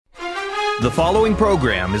The following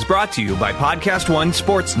program is brought to you by Podcast One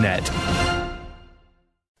Sportsnet.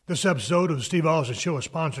 This episode of the Steve Austin Show is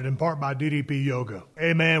sponsored in part by DDP Yoga.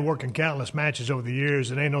 Hey man, working countless matches over the years,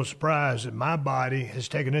 it ain't no surprise that my body has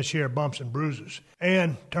taken its share of bumps and bruises.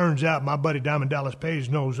 And turns out my buddy Diamond Dallas Page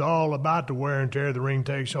knows all about the wear and tear the ring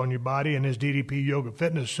takes on your body, and his DDP Yoga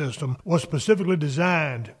fitness system was specifically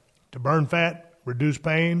designed to burn fat, reduce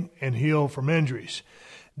pain, and heal from injuries.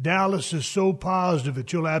 Dallas is so positive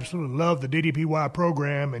that you'll absolutely love the DDPY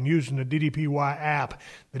program and using the DDPY app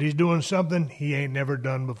that he's doing something he ain't never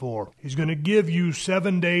done before. He's going to give you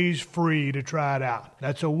 7 days free to try it out.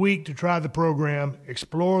 That's a week to try the program,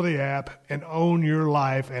 explore the app, and own your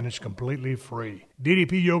life, and it's completely free.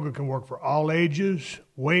 DDP Yoga can work for all ages,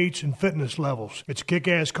 weights, and fitness levels. It's a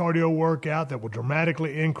kick-ass cardio workout that will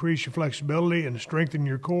dramatically increase your flexibility and strengthen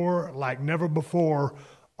your core like never before,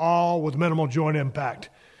 all with minimal joint impact.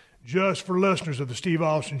 Just for listeners of the Steve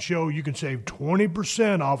Austin Show, you can save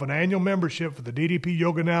 20% off an annual membership for the DDP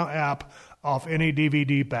Yoga Now app off any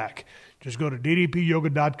DVD pack. Just go to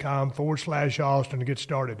ddpyoga.com/Austin to get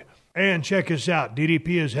started. And check this out.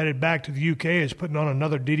 DDP is headed back to the UK. Is putting on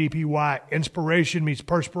another DDPY Inspiration Meets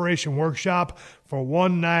Perspiration workshop for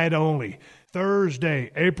one night only.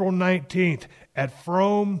 Thursday, April 19th at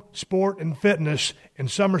Frome Sport and Fitness in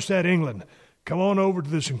Somerset, England. Come on over to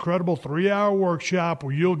this incredible 3-hour workshop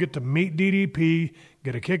where you'll get to meet DDP,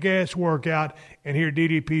 get a kick-ass workout, and hear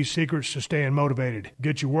DDP's secrets to staying motivated.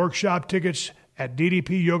 Get your workshop tickets at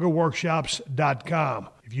ddpyogaworkshops.com.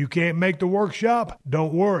 If you can't make the workshop,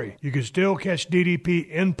 don't worry. You can still catch DDP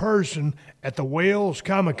in person at the Wales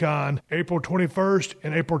Comic-Con April 21st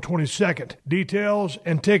and April 22nd. Details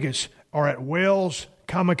and tickets are at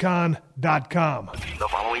walescomiccon.com. The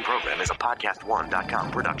following program is a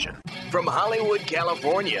PodcastOne.com production. From Hollywood,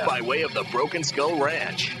 California, by way of the Broken Skull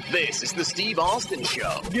Ranch, this is the Steve Austin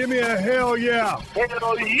Show. Give me a hell yeah.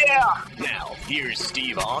 Hell yeah! Now, here's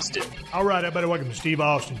Steve Austin. All right, everybody, welcome to the Steve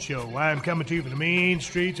Austin Show. I am coming to you from the mean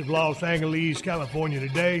streets of Los Angeles, California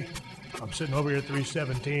today. I'm sitting over here at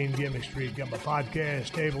 317 Gimmick Street. Got my podcast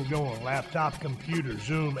table going, laptop, computer,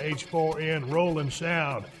 Zoom, H4n, rolling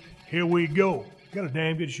sound. Here we go. Got a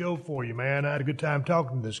damn good show for you, man. I had a good time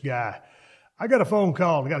talking to this guy. I got a phone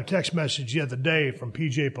call. I got a text message the other day from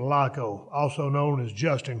PJ Polacco, also known as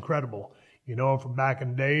Just Incredible. You know him from back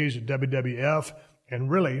in the days at WWF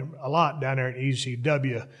and really a lot down there at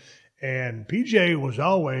ECW. And PJ was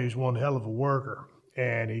always one hell of a worker.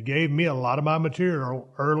 And he gave me a lot of my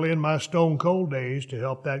material early in my Stone Cold days to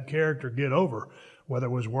help that character get over, whether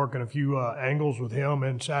it was working a few angles with him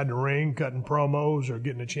inside the ring, cutting promos, or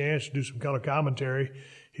getting a chance to do some color commentary.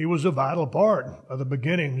 He was a vital part of the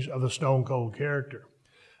beginnings of the Stone Cold character.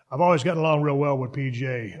 I've always gotten along real well with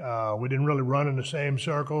PJ. We didn't really run in the same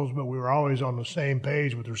circles, but we were always on the same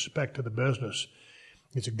page with respect to the business.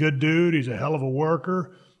 He's a good dude. He's a hell of a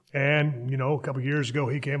worker. And, you know, a couple of years ago,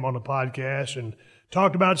 he came on the podcast and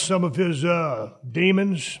talked about some of his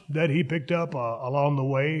demons that he picked up along the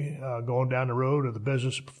way, going down the road of the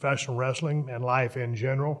business of professional wrestling and life in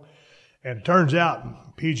general. And it turns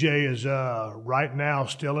out PJ is right now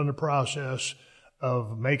still in the process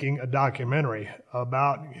of making a documentary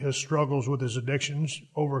about his struggles with his addictions,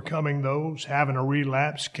 overcoming those, having a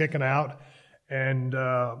relapse, kicking out. And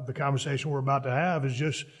the conversation we're about to have is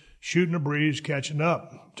just shooting a breeze, catching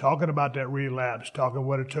up, talking about that relapse, talking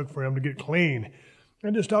what it took for him to get clean,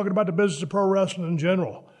 and just talking about the business of pro wrestling in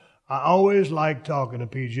general. I always like talking to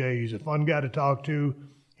PJ. He's a fun guy to talk to.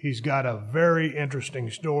 He's got a very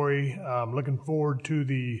interesting story. I'm looking forward to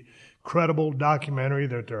the credible documentary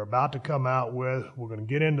that they're about to come out with. We're going to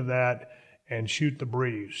get into that and shoot the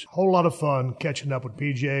breeze. Whole lot of fun catching up with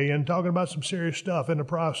PJ and talking about some serious stuff in the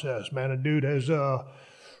process. Man, the dude has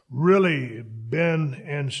really been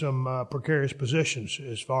in some precarious positions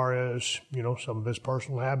as far as, you know, some of his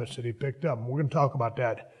personal habits that he picked up. And we're going to talk about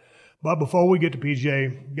that. But before we get to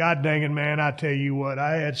PJ, God dang it, man, I tell you what,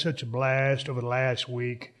 I had such a blast over the last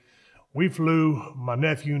week. We flew my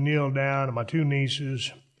nephew Neil down and my two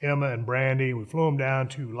nieces, Emma and Brandy. We flew them down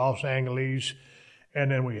to Los Angeles,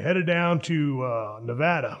 and then we headed down to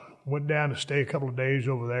Nevada. Went down to stay a couple of days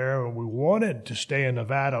over there, and we wanted to stay in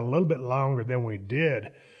Nevada a little bit longer than we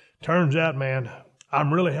did. Turns out, man,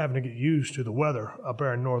 I'm really having to get used to the weather up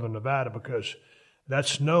there in northern Nevada because that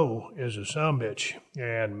snow is a sumbitch.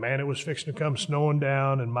 And, man, it was fixing to come snowing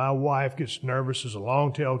down, and my wife gets nervous as a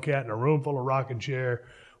long-tailed cat in a room full of rocking chair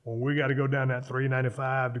when we got to go down that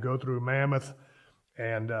 395 to go through Mammoth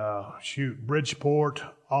and Bridgeport,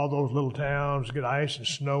 all those little towns, get ice and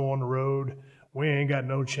snow on the road. We ain't got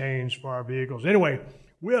no chains for our vehicles. Anyway,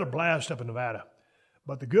 we had a blast up in Nevada.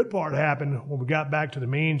 But the good part happened when we got back to the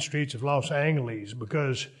mean streets of Los Angeles,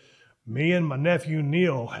 because me and my nephew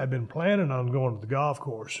Neil had been planning on going to the golf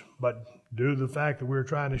course. But due to the fact that we were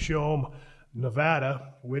trying to show them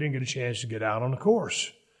Nevada, we didn't get a chance to get out on the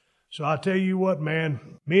course. So I'll tell you what, man,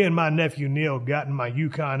 me and my nephew Neil got in my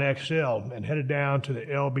Yukon XL and headed down to the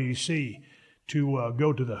LBC to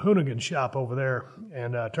go to the Hoonigan shop over there.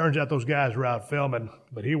 And turns out those guys were out filming,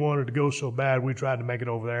 but he wanted to go so bad we tried to make it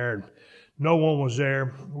over there, and no one was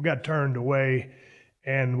there. We got turned away,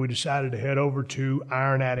 and we decided to head over to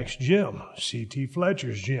Iron Addict's gym, C.T.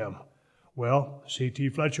 Fletcher's gym. Well, C.T.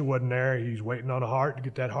 Fletcher wasn't there. He's waiting on a heart to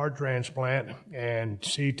get that heart transplant. And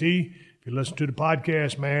C.T., if you listen to the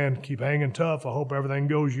podcast, man, keep hanging tough. I hope everything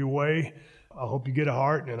goes your way. I hope you get a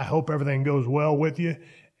heart, and I hope everything goes well with you.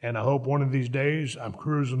 And I hope one of these days I'm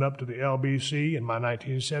cruising up to the LBC in my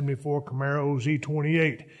 1974 Camaro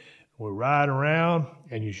Z28. We ride around,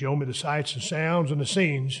 and you show me the sights and sounds and the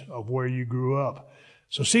scenes of where you grew up.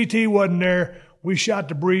 So CT wasn't there. We shot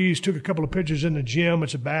the breeze, took a couple of pictures in the gym.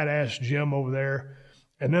 It's a badass gym over there.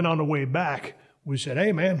 And then on the way back, we said,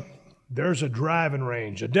 hey, man, there's a driving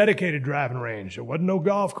range, a dedicated driving range. It wasn't no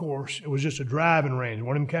golf course. It was just a driving range,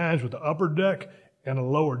 one of them kinds with the upper deck and a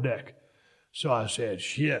lower deck. So I said,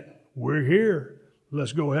 shit, we're here.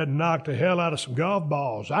 Let's go ahead and knock the hell out of some golf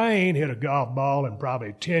balls. I ain't hit a golf ball in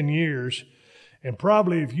probably 10 years. And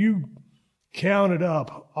probably if you counted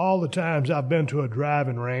up all the times I've been to a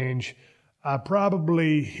driving range, I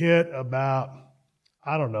probably hit about,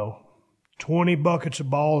 20 buckets of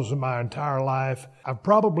balls in my entire life. I've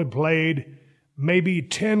probably played maybe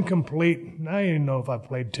 10 complete, I don't even know if I've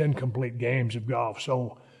played 10 complete games of golf.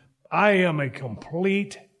 So I am a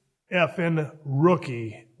complete effing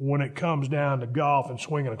rookie when it comes down to golf and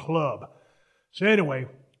swinging a club. So anyway,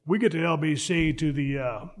 we get to LBC, to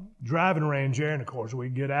the driving range there, and of course we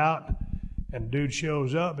get out, and the dude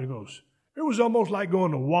shows up and he goes, it was almost like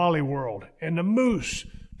going to Wally World. And the Moose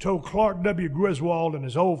told Clark W. Griswold and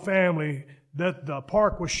his whole family that the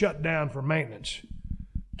park was shut down for maintenance.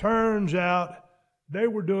 Turns out they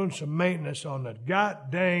were doing some maintenance on the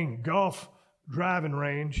god-dang golf driving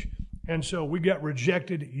range, and so we got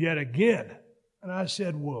rejected yet again. And I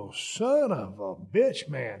said, well, son of a bitch,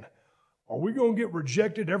 man, are we going to get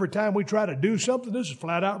rejected every time we try to do something? This is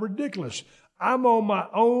flat out ridiculous. I'm on my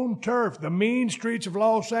own turf, the mean streets of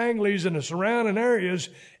Los Angeles and the surrounding areas,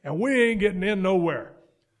 and we ain't getting in nowhere.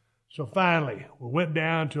 So finally, we went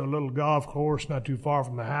down to a little golf course not too far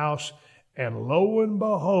from the house, and lo and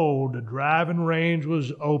behold, the driving range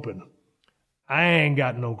was open. I ain't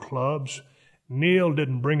got no clubs. Neil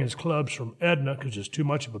didn't bring his clubs from Edna because it's too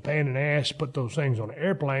much of a pain in the ass to put those things on an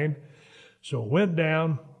airplane. So went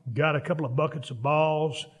down, got a couple of buckets of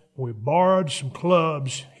balls. We borrowed some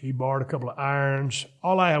clubs. He borrowed a couple of irons.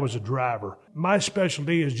 All I had was a driver. My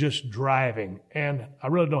specialty is just driving, and I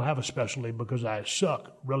really don't have a specialty because I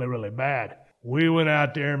suck really, really bad. We went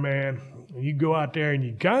out there, man. You go out there and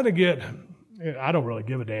you kind of get, I don't really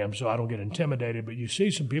give a damn, so I don't get intimidated, but you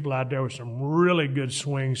see some people out there with some really good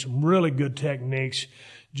swings, some really good techniques,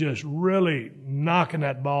 just really knocking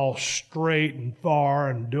that ball straight and far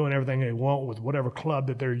and doing everything they want with whatever club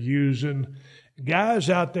that they're using. Guys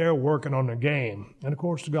out there working on their game. And, of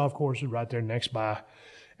course, the golf course is right there next by,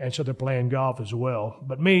 and so they're playing golf as well.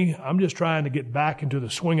 But me, I'm just trying to get back into the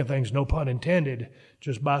swing of things, no pun intended,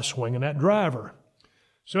 just by swinging that driver.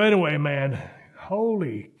 So anyway, man,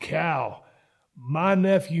 holy cow. My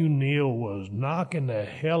nephew Neil was knocking the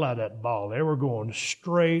hell out of that ball. They were going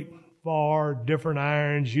straight, far, different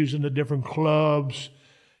irons, using the different clubs.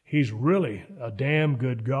 He's really a damn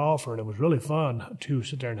good golfer, and it was really fun to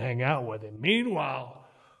sit there and hang out with him. Meanwhile,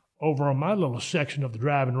 over on my little section of the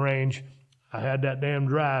driving range, I had that damn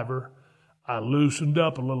driver. I loosened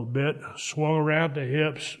up a little bit, swung around the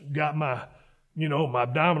hips, got my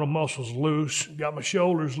abdominal muscles loose, got my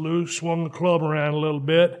shoulders loose, swung the club around a little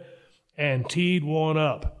bit, and teed one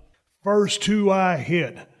up. First two I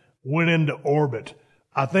hit went into orbit.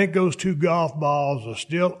 I think those two golf balls are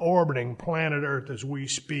still orbiting planet Earth as we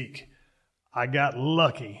speak. I got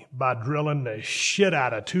lucky by drilling the shit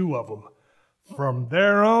out of two of them. From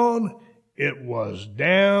there on, it was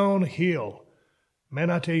downhill. Man,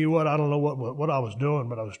 I tell you what, I don't know what I was doing,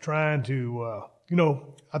 but I was trying to,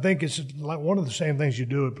 I think it's like one of the same things you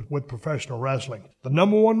do with professional wrestling. The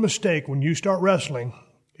number one mistake when you start wrestling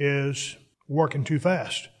is working too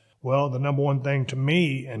fast. Well, the number one thing to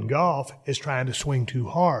me in golf is trying to swing too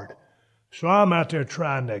hard. So I'm out there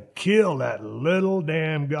trying to kill that little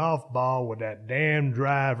damn golf ball with that damn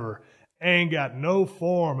driver. Ain't got no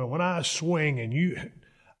form. And when I swing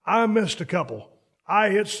I missed a couple. I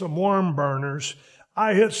hit some worm burners.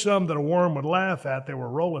 I hit some that a worm would laugh at. They were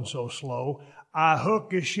rolling so slow. I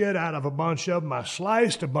hooked the shit out of a bunch of them. I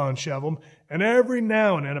sliced a bunch of them. And every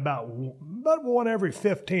now and then, about one every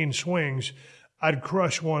 15 swings, I'd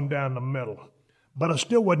crush one down the middle. But I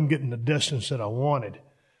still wasn't getting the distance that I wanted.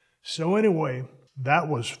 So anyway, that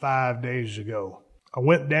was 5 days ago. I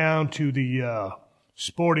went down to the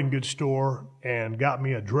sporting goods store and got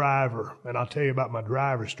me a driver. And I'll tell you about my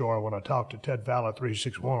driver story when I talk to Ted Fowler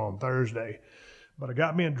 361 on Thursday. But I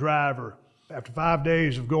got me a driver. After 5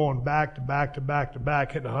 days of going back to back to back to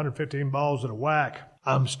back, hitting 115 balls at a whack,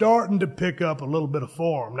 I'm starting to pick up a little bit of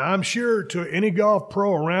form. Now, I'm sure to any golf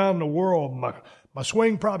pro around the world, my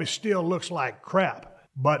swing probably still looks like crap,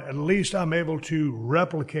 but at least I'm able to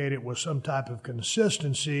replicate it with some type of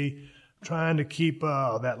consistency, trying to keep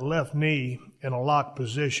that left knee in a locked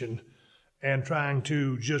position and trying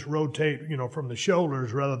to just rotate, from the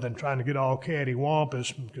shoulders rather than trying to get all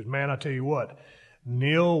cattywampus. Because, man, I tell you what,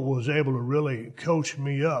 Neil was able to really coach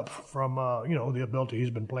me up from, the ability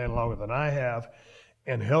he's been playing longer than I have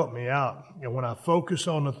and help me out. And when I focus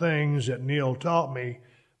on the things that Neil taught me,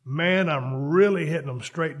 man, I'm really hitting them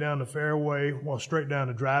straight down the fairway, straight down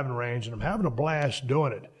the driving range, and I'm having a blast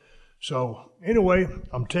doing it. So anyway,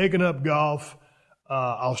 I'm taking up golf.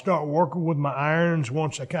 I'll start working with my irons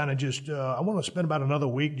once I kind of I want to spend about another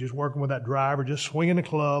week just working with that driver, just swinging the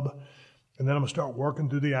club. And then I'm going to start working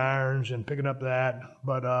through the irons and picking up that.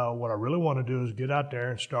 But what I really want to do is get out there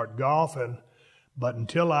and start golfing. But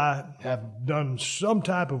until I have done some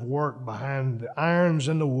type of work behind the irons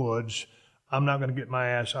in the woods, I'm not going to get my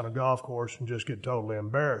ass on a golf course and just get totally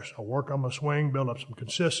embarrassed. I'll work on my swing, build up some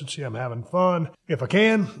consistency. I'm having fun. If I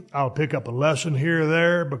can, I'll pick up a lesson here or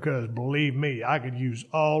there because, believe me, I could use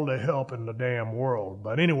all the help in the damn world.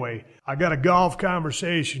 But anyway, I got a golf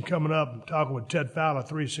conversation coming up. I'm talking with Ted Fowler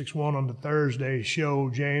 361 on the Thursday show.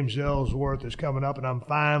 James Ellsworth is coming up, and I'm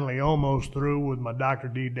finally almost through with my Dr.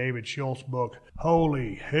 D. David Schultz book.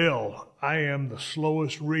 Holy hell. I am the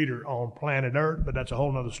slowest reader on planet Earth, but that's a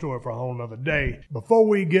whole nother story for a whole nother day. Before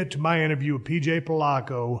we get to my interview with PJ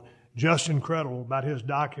Polacco, just incredible about his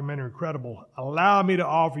documentary, Credible, allow me to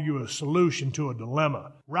offer you a solution to a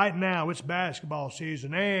dilemma. Right now, it's basketball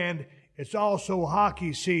season and it's also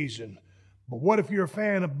hockey season. But what if you're a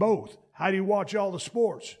fan of both? How do you watch all the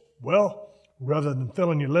sports? Well, rather than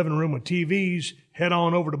filling your living room with TVs, head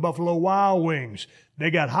on over to Buffalo Wild Wings. They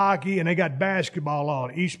got hockey and they got basketball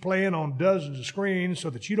on, each playing on dozens of screens so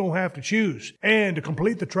that you don't have to choose. And to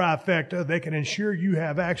complete the trifecta, they can ensure you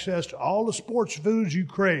have access to all the sports foods you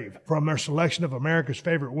crave, from their selection of America's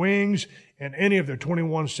favorite wings and any of their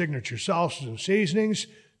 21 signature sauces and seasonings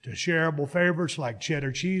to shareable favorites like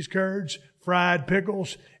cheddar cheese curds, fried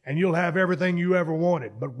pickles, and you'll have everything you ever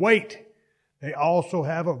wanted. But wait, they also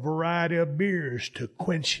have a variety of beers to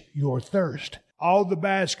quench your thirst. All the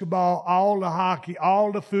basketball, all the hockey,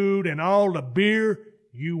 all the food, and all the beer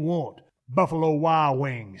you want. Buffalo Wild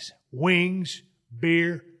Wings. Wings,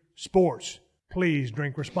 beer, sports. Please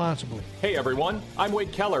drink responsibly. Hey everyone, I'm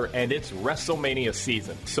Wade Keller, and it's WrestleMania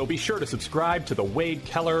season. So be sure to subscribe to the Wade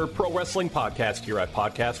Keller Pro Wrestling Podcast here at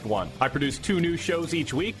Podcast One. I produce 2 new shows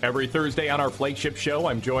each week. Every Thursday on our flagship show,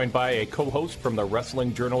 I'm joined by a co-host from the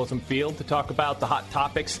wrestling journalism field to talk about the hot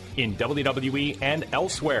topics in WWE and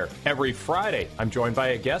elsewhere. Every Friday, I'm joined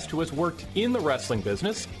by a guest who has worked in the wrestling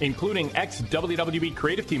business, including ex-WWE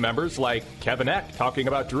creative team members like Kevin Eck, talking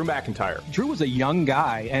about Drew McIntyre. Drew was a young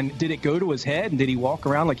guy, and did it go to his head? And did he walk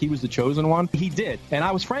around like he was the chosen one? He did. And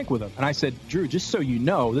I was frank with him. And I said, Drew, just so you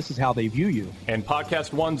know, this is how they view you. And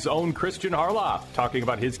Podcast One's own Christian Harloff, talking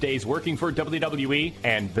about his days working for WWE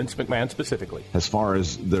and Vince McMahon specifically. As far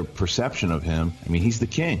as the perception of him, I mean, he's the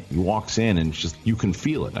king. He walks in and it's just, you can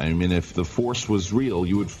feel it. I mean, if the force was real,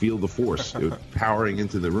 you would feel the force powering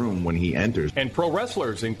into the room when he enters. And pro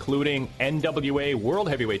wrestlers, including NWA World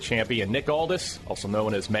Heavyweight Champion Nick Aldis, also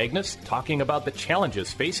known as Magnus, talking about the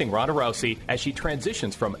challenges facing Ronda Rousey as she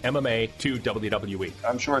transitions from MMA to WWE.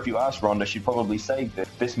 I'm sure if you ask Ronda, she'd probably say that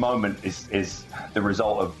this moment is the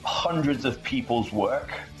result of hundreds of people's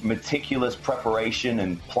work, meticulous preparation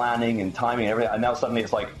and planning and timing and everything, and now suddenly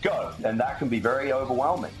it's like, go! And that can be very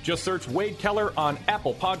overwhelming. Just search Wade Keller on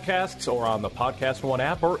Apple Podcasts or on the Podcast One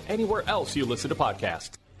app or anywhere else you listen to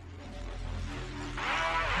podcasts.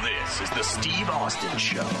 This is the Steve Austin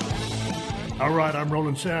Show. All right, I'm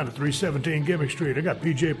rolling sound at 317 Gimmick Street. I got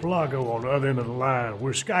PJ Polacco on the other end of the line.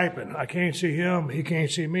 We're Skyping. I can't see him, he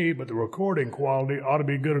can't see me, but the recording quality ought to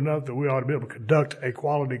be good enough that we ought to be able to conduct a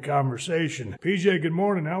quality conversation. PJ, good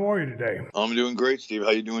morning. How are you today? I'm doing great, Steve.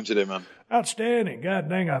 How you doing today, man? Outstanding. God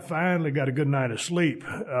dang, I finally got a good night of sleep.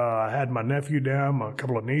 I had my nephew down, a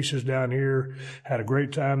couple of nieces down here. Had a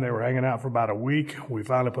great time. They were hanging out for about a week. We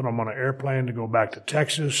finally put them on an airplane to go back to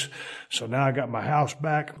Texas. So now I got my house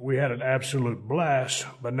back. We had an absolute blast,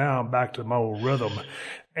 but now I'm back to my old rhythm.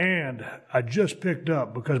 And I just picked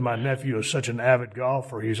up, because my nephew is such an avid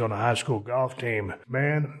golfer, he's on a high school golf team.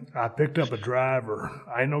 Man, I picked up a driver.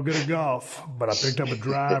 I ain't no good at golf, but I picked up a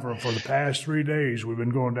driver. And for the past 3 days, we've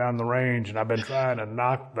been going down the range, and I've been trying to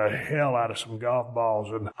knock the hell out of some golf balls.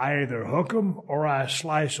 And I either hook them or I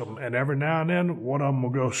slice them. And every now and then, one of them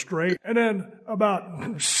will go straight. And then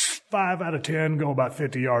about 5 out of 10 go about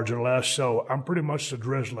 50 yards or less. So I'm pretty much the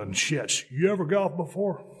drizzling shits. You ever golf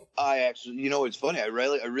before? I actually, it's funny. I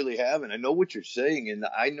really haven't. I know what you're saying, and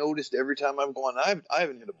I noticed every time I'm going, I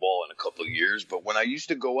haven't hit a ball in a couple of years. But when I used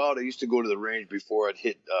to go out, I used to go to the range before I'd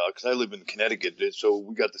hit, because I live in Connecticut, so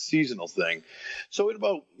we got the seasonal thing. So at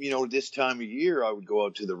about this time of year, I would go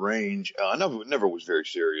out to the range. I never was very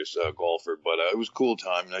serious golfer, but it was a cool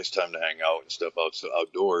time, nice time to hang out and stuff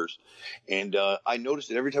outdoors. And I noticed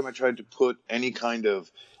that every time I tried to put any kind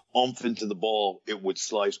of oomph into the ball, it would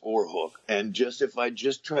slice or hook. And if I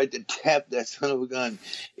just tried to tap that son of a gun,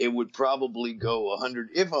 it would probably go 100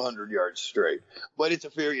 yards straight. But it's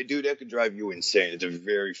dude, that could drive you insane. It's a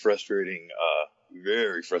very frustrating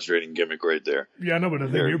gimmick right there. Yeah, I know, but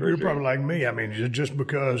I think you're probably like me. I mean, just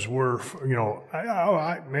because we're, when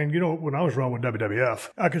I was running with WWF,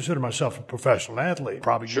 I consider myself a professional athlete.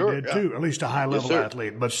 Probably you did too, at least a high-level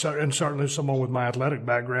athlete. But certainly someone with my athletic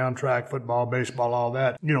background, track, football, baseball, all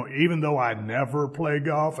that. Even though I never played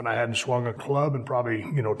golf and I hadn't swung a club in probably,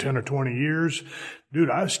 10 or 20 years, dude,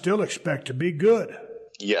 I still expect to be good.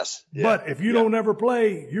 Yes. Yeah. But if you don't ever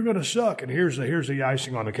play, you're going to suck. And here's the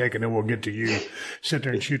icing on the cake, and then we'll get to you. Sit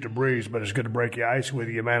there and shoot the breeze, but it's good to break the ice with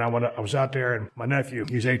you, man. I was out there, and my nephew,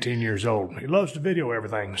 he's 18 years old. He loves to video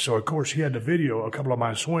everything. So, of course, he had to video a couple of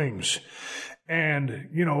my swings. And,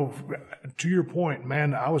 to your point,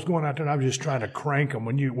 man, I was going out there and I was just trying to crank them.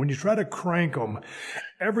 When you try to crank them,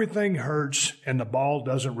 everything hurts and the ball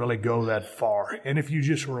doesn't really go that far. And if you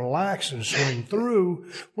just relax and swing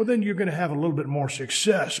through, well, then you're going to have a little bit more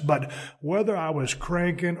success. But whether I was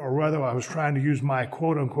cranking or whether I was trying to use my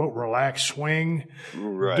quote unquote relaxed swing,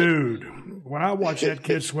 dude, when I watch that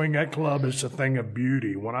kid swing that club, it's a thing of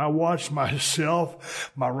beauty. When I watch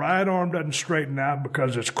myself, my right arm doesn't straighten out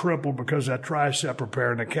because it's crippled because that tricep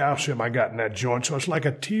repair and the calcium I got in that joint. So it's like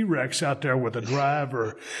a T-Rex out there with a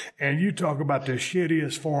driver. And you talk about the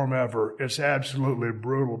shittiest form ever. It's absolutely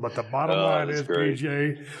brutal. But the bottom line is, great.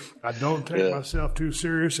 PJ, I don't take myself too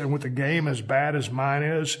serious. And with the game as bad as mine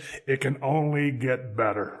is, it can only get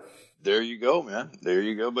better. There you go, man. There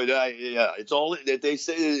you go. But it's all they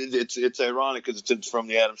say. It's ironic because it's from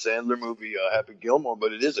the Adam Sandler movie Happy Gilmore,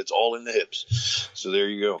 but it's all in the hips. So there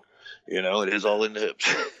you go. It is all in the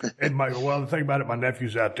hips. And the thing about it, my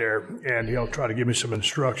nephew's out there, and he'll try to give me some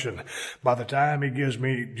instruction. By the time he gives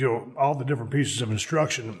me, all the different pieces of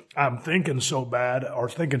instruction, I'm thinking so bad or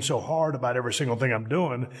thinking so hard about every single thing I'm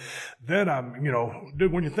doing. Then I'm,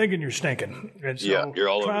 dude, when you're thinking, you're stinking. And so you're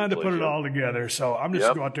all trying to put it all together. So I'm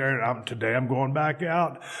just go out there, and today I'm going back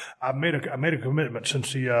out. I made a commitment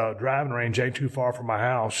since the driving range ain't too far from my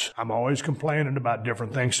house. I'm always complaining about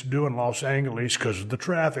different things to do in Los Angeles because of the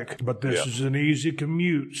traffic. But this is an easy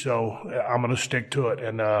commute, so I'm going to stick to it.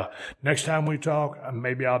 And next time we talk,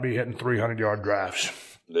 maybe I'll be hitting 300-yard drives.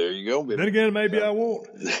 There you go, baby. Then again, maybe I won't.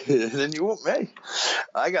 Then you won't. Hey,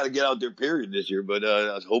 I got to get out there, period, this year, but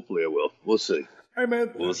hopefully I will. We'll see. Hey,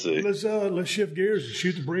 man, we'll see. Let's shift gears and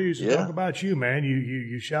shoot the breeze and talk about you, man.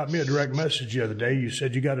 You shot me a direct message the other day. You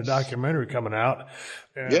said you got a documentary coming out,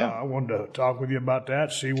 and I wanted to talk with you about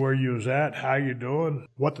that, see where you was at, how you doing,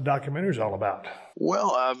 what the documentary's all about.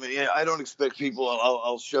 Well, I don't expect people.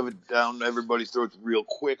 I'll shove it down everybody's throats real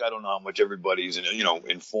quick. I don't know how much everybody's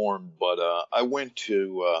informed, but I went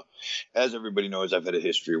to, as everybody knows, I've had a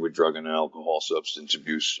history with drug and alcohol substance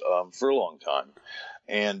abuse for a long time.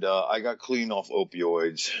 And I got clean off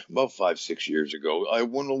opioids about 5-6 years ago.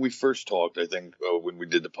 When we first talked, I think when we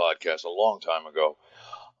did the podcast a long time ago.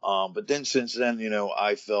 But then since then,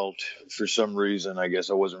 I felt for some reason, I guess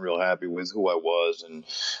I wasn't real happy with who I was and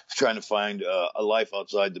trying to find a life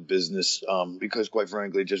outside the business because, quite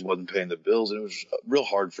frankly, it just wasn't paying the bills. And it was real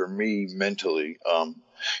hard for me mentally.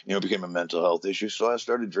 It became a mental health issue. So I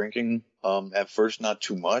started drinking at first, not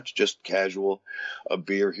too much, just casual, a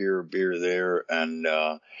beer here, a beer there. And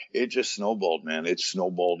it just snowballed, man. It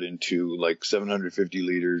snowballed into like 750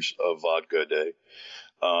 liters of vodka a day.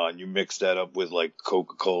 And you mix that up with like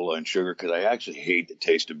Coca-Cola and sugar, because I actually hate the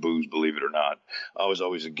taste of booze, believe it or not. I was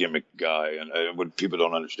always a gimmick guy, and what people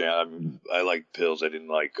don't understand, I mean, I like pills, I didn't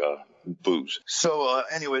like booze. So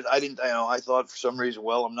anyways, I thought for some reason,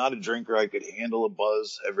 well, I'm not a drinker, I could handle a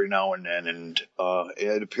buzz every now and then, and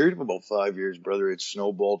in a period of about 5 years, brother, it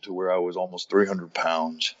snowballed to where I was almost 300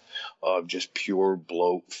 pounds of just pure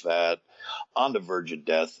bloat, fat, on the verge of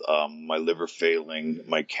death, my liver failing,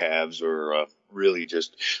 my calves are really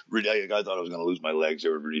just, I thought I was going to lose my legs. They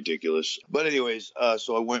were ridiculous. But anyways,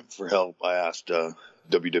 so I went for help. I asked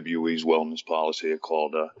WWE's wellness policy. I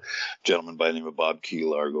called a gentleman by the name of Bob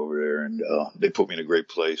Keelarg over there, and they put me in a great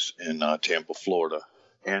place in Tampa, Florida.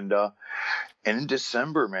 And in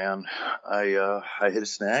December, man, I hit a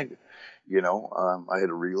snag. I had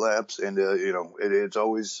a relapse, and, it's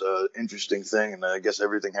always an interesting thing, and I guess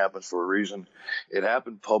everything happens for a reason. It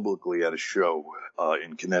happened publicly at a show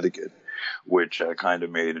in Connecticut, which I kind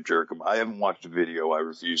of made a jerk of. I haven't watched the video. I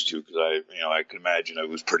refused to, because I could imagine it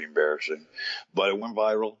was pretty embarrassing. But it went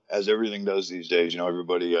viral, as everything does these days,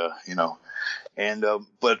 everybody, and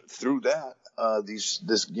but through that,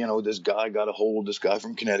 this guy got a hold of this guy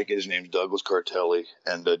from Connecticut. His name's Douglas Cartelli,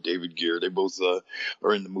 and David Gear. They both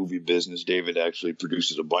are in the movie business. David actually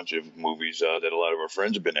produces a bunch of movies that a lot of our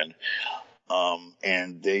friends have been in.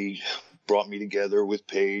 And they brought me together with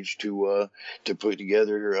Paige to put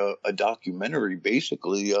together a documentary,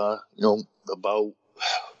 basically, about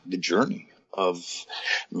the journey of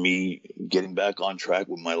me getting back on track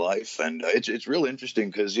with my life. And it's real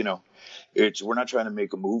interesting because, we're not trying to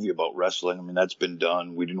make a movie about wrestling. I mean, that's been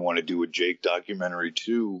done. We didn't want to do a Jake documentary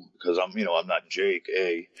too, because I'm not Jake,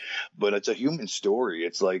 but it's a human story.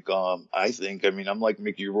 It's like, I'm like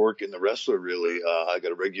Mickey Rourke in The Wrestler, really. I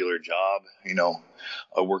got a regular job,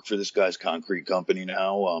 I work for this guy's concrete company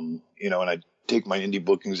now, and I take my indie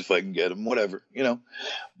bookings if I can get them, whatever,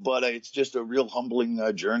 but it's just a real humbling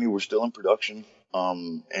journey. We're still in production.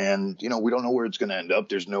 And we don't know where it's going to end up.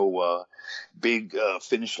 There's no big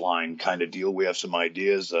finish line kind of deal. We have some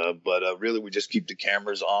ideas, but really we just keep the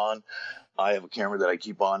cameras on. I have a camera that I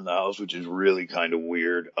keep on in the house, which is really kind of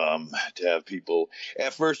weird to have people.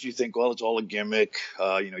 At first you think, well, it's all a gimmick.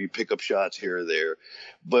 You pick up shots here or there.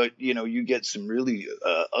 But, you get some really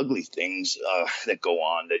ugly things that go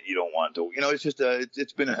on that you don't want to. It's just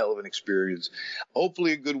it's been a hell of an experience.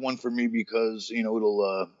 Hopefully a good one for me because,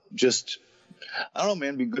 it'll just – I don't know,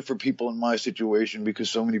 man, be good for people in my situation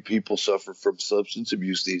because so many people suffer from substance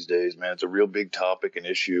abuse these days, man. It's a real big topic and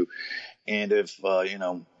issue. And if,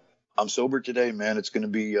 I'm sober today, man, it's going to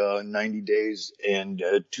be 90 days and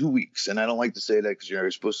 2 weeks. And I don't like to say that because,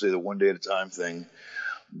 you're supposed to say the one day at a time thing.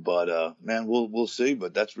 But, man, we'll see.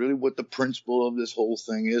 But that's really what the principle of this whole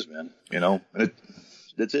thing is, man. And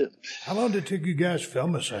that's it. How long did it take you guys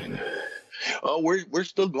film this thing? Oh, we're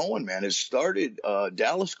still going, man. It started,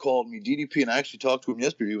 Dallas called me, DDP, and I actually talked to him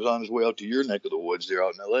yesterday. He was on his way out to your neck of the woods there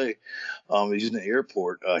out in L.A. He's in the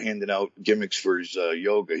airport handing out gimmicks for his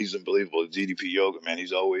yoga. He's unbelievable. DDP Yoga, man.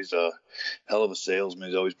 He's always a hell of a salesman.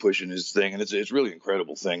 He's always pushing his thing, and it's really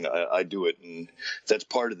incredible thing. I do it, and that's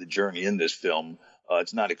part of the journey in this film.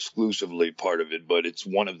 It's not exclusively part of it, but it's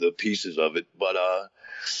one of the pieces of it. But,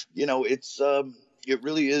 it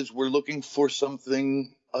really is. We're looking for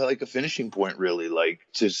something like a finishing point, really, like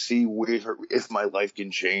to see if my life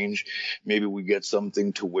can change. Maybe we get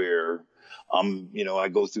something to where, I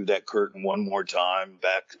go through that curtain one more time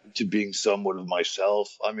back to being somewhat of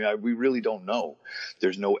myself. I mean, we really don't know.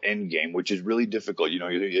 There's no end game, which is really difficult.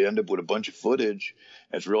 You end up with a bunch of footage,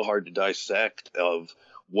 and it's real hard to dissect of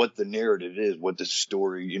what the narrative is, what the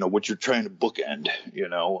story, what you're trying to bookend,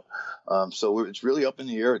 So it's really up in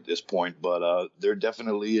the air at this point, but there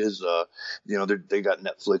definitely is, they got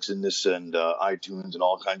Netflix in this and iTunes and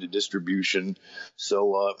all kinds of distribution.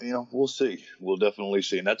 So, we'll see. We'll definitely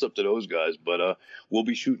see. And that's up to those guys, but we'll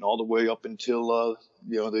be shooting all the way up until,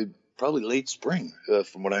 probably late spring,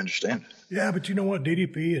 from what I understand. Yeah, but you know what?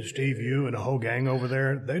 DDP and Steve Yu and the whole gang over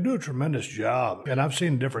there, they do a tremendous job. And I've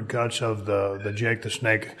seen different cuts of the Jake the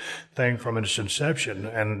Snake thing from its inception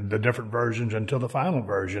and the different versions until the final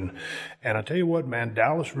version. And I tell you what, man,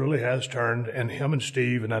 Dallas really has turned, and him and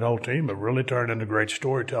Steve and that whole team have really turned into great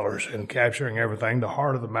storytellers and capturing everything, the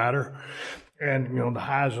heart of the matter. and, the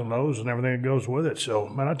highs and lows and everything that goes with it. So,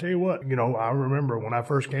 man, I tell you what, I remember when I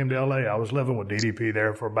first came to L.A., I was living with DDP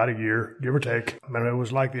there for about a year, give or take. Man, it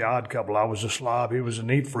was like the odd couple. I was a slob. He was a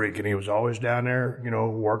neat freak, and he was always down there,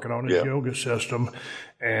 working on his yoga system.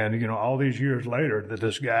 And, all these years later, that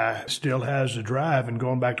this guy still has the drive. And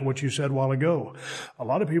going back to what you said a while ago, a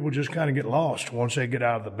lot of people just kind of get lost once they get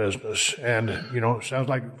out of the business. And, it sounds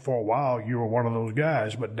like for a while you were one of those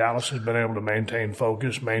guys, but Dallas has been able to maintain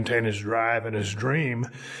focus, maintain his drive and his dream.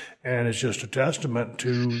 And it's just a testament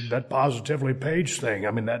to that positively Page thing.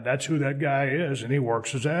 I mean, that's who that guy is, and he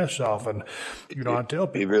works his ass off. And, I tell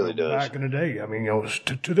people, he really does. Back in the day, I mean,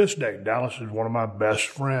 to this day, Dallas is one of my best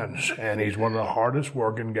friends, and he's one of the hardest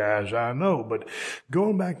working guys I know. But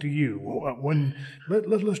going back to you,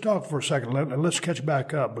 let's talk for a second. Let's catch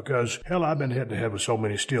back up, because, hell, I've been head to head with so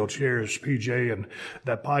many steel chairs, PJ, and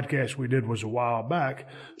that podcast we did was a while back.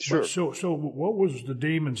 Sure. But so what was the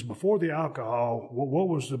demons before the alcohol? What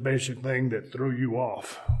was the basic thing that threw you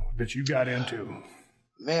off, that you got into?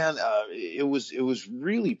 Man, it was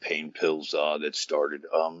really pain pills that started.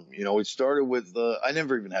 It started with I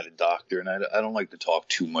never even had a doctor, and I don't like to talk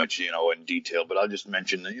too much, in detail. But I'll just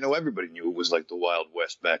mention that everybody knew it was like the Wild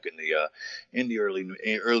West back in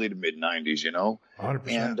the early to mid '90s. 100%.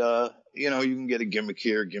 And you can get a gimmick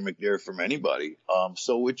here, a gimmick there from anybody.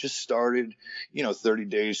 So it just started, 30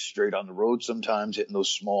 days straight on the road, sometimes hitting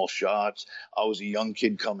those small shots. I was a young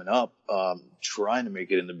kid coming up, trying to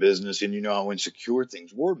make it in the business, and how insecure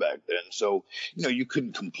things were back then. So, you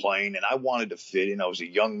couldn't complain, and I wanted to fit in. I was a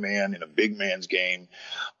young man in a big man's game.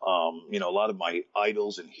 A lot of my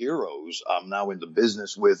idols and heroes I'm now in the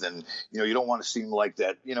business with, and, you don't want to seem like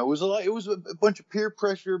that. It was a bunch of peer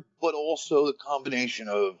pressure, but also the combination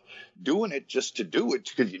of doing it just to do it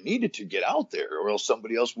because you needed to get out there, or else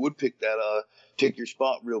somebody else would take your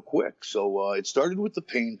spot real quick. So it started with the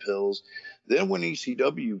pain pills. Then when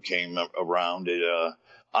ECW came around,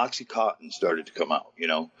 Oxycontin started to come out,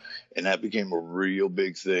 and that became a real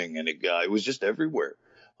big thing, and it was just everywhere.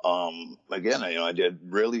 Again, I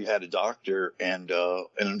really had a doctor, and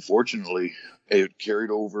unfortunately it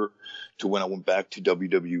carried over to when I went back to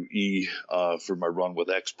WWE, for my run with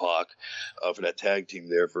X-Pac, for that tag team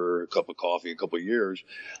there for a cup of coffee, a couple of years.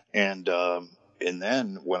 And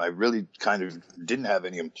then when I really kind of didn't have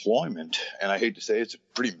any employment, and I hate to say it's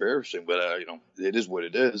pretty embarrassing, but it is what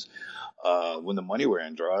it is. When the money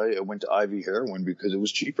ran dry, I went to IV heroin because it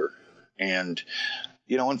was cheaper. And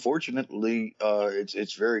unfortunately,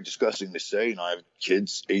 it's very disgusting to say. I have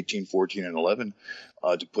kids, 18, 14, and 11,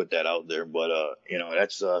 to put that out there. But,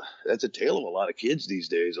 that's a tale of a lot of kids these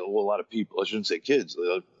days. A lot of people, I shouldn't say kids,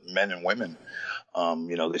 men and women.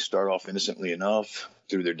 They start off innocently enough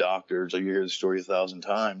through their doctors. You hear the story 1,000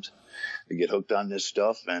 times. They get hooked on this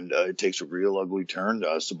stuff, and it takes a real ugly turn.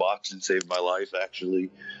 Suboxone saved my life,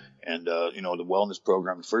 actually. And, the wellness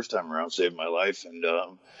program the first time around saved my life. And,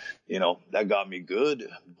 that got me good.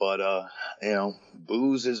 But,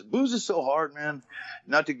 booze is so hard, man.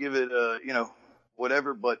 Not to give it,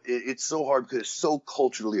 whatever, but it's so hard because it's so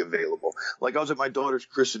culturally available. Like, I was at my daughter's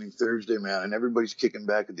christening Thursday, man, and everybody's kicking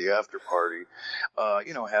back at the after party,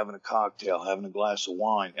 having a cocktail, having a glass of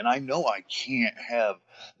wine. And I know I can't have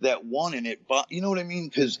that one in it, but you know what I mean?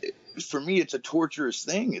 Because for me, it's a torturous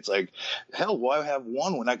thing. It's like, hell, why have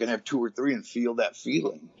one when I can have two or three and feel that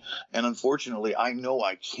feeling? And unfortunately, I know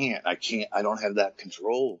I can't. I don't have that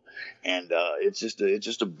control. And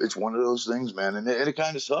it's one of those things, man. And it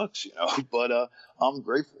kind of sucks, But I'm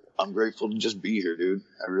grateful. I'm grateful to just be here, dude.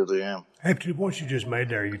 I really am. Hey, to the point you just made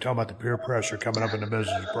there, you talk about the peer pressure coming up in the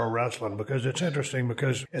business of pro wrestling, because it's interesting,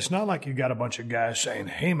 because it's not like you got a bunch of guys saying,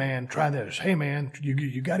 hey, man, try this. Hey, man,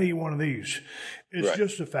 you got to eat one of these. It's right.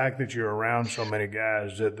 Just the fact that you're around so many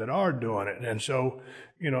guys that are doing it. And so,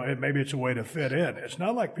 maybe it's a way to fit in. It's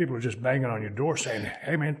not like people are just banging on your door saying,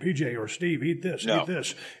 hey, man, PJ or Steve, eat this, eat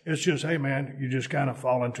this. It's just, hey, man, you just kind of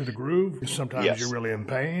fall into the groove. Sometimes you're really in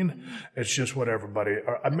pain. It's just what everybody,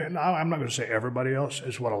 I'm not going to say everybody else.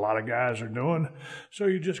 It's what a lot of guys are doing. So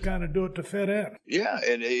you just kind of do it to fit in. Yeah.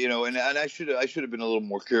 And, and I should have been a little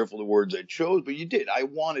more careful the words I chose, but you did. I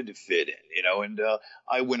wanted to fit in, and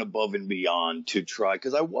I went above and beyond to try,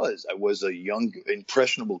 because I was a young,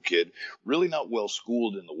 impressionable kid, really not well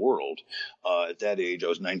schooled in the world. At that age, I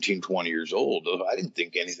was 19, 20 years old. I didn't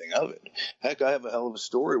think anything of it. Heck, I have a hell of a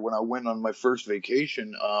story. When I went on my first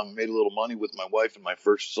vacation, made a little money with my wife and my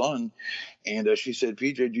first son, and she said,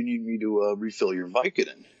 PJ, do you need me to refill your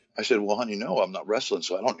Vicodin? I said, well, honey, no, I'm not wrestling,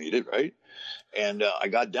 so I don't need it, right? And I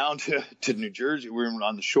got down to New Jersey. We were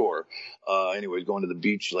on the shore. Anyways, going to the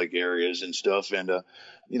beach like areas and stuff. And,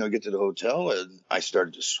 get to the hotel and I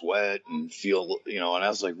started to sweat and feel, and I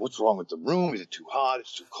was like, what's wrong with the room? Is it too hot?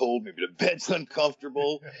 It's too cold. Maybe the bed's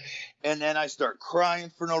uncomfortable. And then I start crying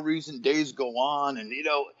for no reason. Days go on and,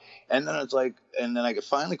 and then it's like, and then I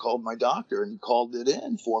finally called my doctor and he called it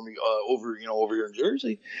in for me over here in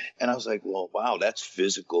Jersey. And I was like, well, wow, that's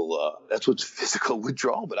physical. That's what's physical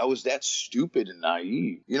withdrawal. But I was that stupid and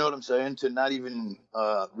naive. You know what I'm saying? To not even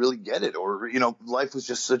really get it, or, life was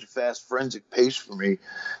just such a fast forensic pace for me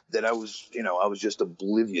that I was just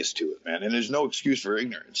oblivious to it, man. And there's no excuse for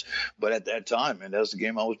ignorance. But at that time, man, that's the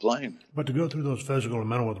game I was playing. But to go through those physical and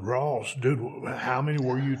mental withdrawals, dude, how many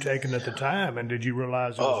were you taking at the time? And did you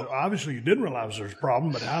realize, obviously you didn't realize there was a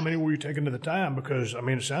problem, but how many were you taking at the time? Because,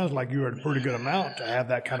 it sounds like you were at a pretty good amount to have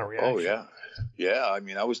that kind of reaction. Oh, yeah.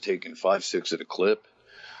 Yeah, I was taking 5-6 at a clip,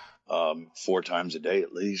 4 times a day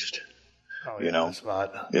at least. Oh, yeah, that's right.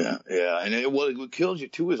 Yeah. And what kills you,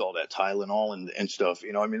 too, is all that Tylenol and stuff.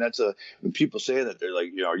 That's when people say that, they're like,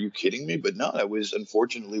 are you kidding me? But no, that was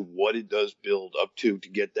unfortunately what it does build up to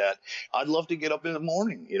get that. I'd love to get up in the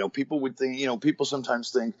morning. People would think, people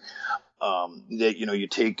sometimes think, that, you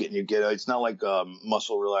take it and you get it's not like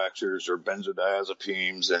muscle relaxers or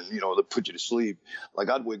benzodiazepines and, that put you to sleep. Like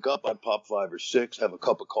I'd wake up, I'd pop 5 or 6, have a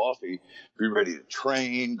cup of coffee, be ready to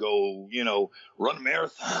train, go, run a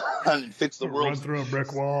marathon and fix the world. Run through a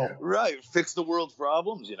brick wall. Right. Fix the world's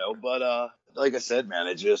problems, but, like I said, man,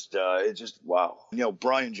 it just wow.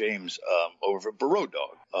 Brian James, over at Road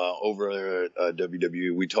Dogg, over there at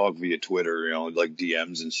WWE, we talk via Twitter, like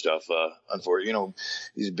DMs and stuff. Unfortunately,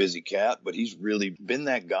 he's a busy cat, but he's really been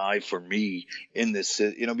that guy for me in this,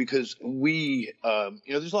 because we,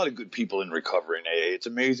 there's a lot of good people in recovery in AA. It's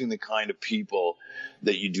amazing the kind of people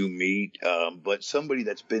that you do meet, but somebody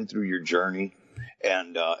that's been through your journey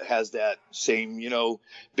and has that same,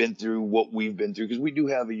 been through what we've been through, because we do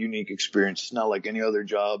have a unique experience. It's not like any other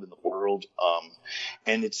job in the world,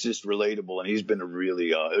 and it's just relatable. And he's been a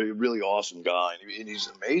really awesome guy, and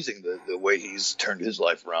he's amazing the way he's turned his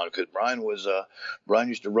life around. Because Brian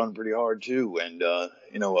used to run pretty hard too, and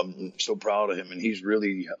I'm so proud of him. And he's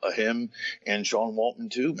really him and Sean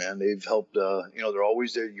Waltman too, man. They've helped. They're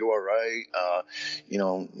always there. You all right?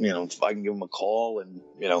 If I can give them a call and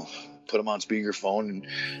put them on speakerphone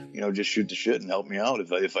and, just shoot the shit and help me out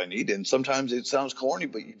if I need it. And sometimes it sounds corny,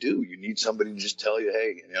 but you need somebody to just tell you,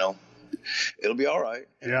 hey, it'll be all right.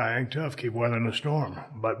 Yeah, hang tough, keep weathering the storm.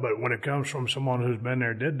 But when it comes from someone who's been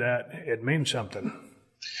there, did that, it means something.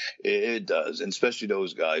 It does, and especially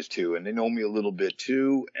those guys too. And they know me a little bit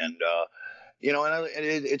too. And,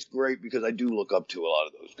 it's great because I do look up to a lot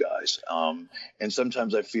of those guys. And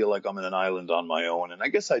sometimes I feel like I'm in an island on my own. And I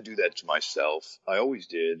guess I do that to myself. I always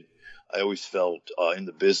did. I always felt in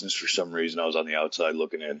the business for some reason I was on the outside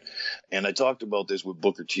looking in. And I talked about this with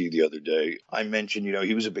Booker T the other day. I mentioned,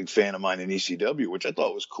 he was a big fan of mine in ECW, which I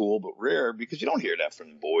thought was cool but rare because you don't hear that from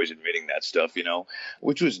the boys admitting that stuff,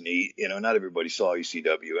 which was neat. Not everybody saw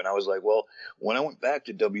ECW. And I was like, well, when I went back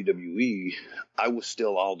to WWE, I was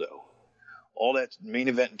still Aldo. All that main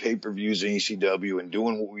event and pay-per-views in ECW and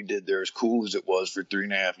doing what we did there, as cool as it was for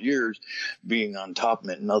 3.5 years, being on top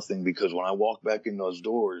meant nothing because when I walked back in those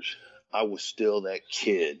doors, I was still that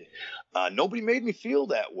kid. Nobody made me feel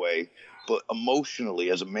that way, but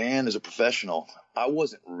emotionally, as a man, as a professional, I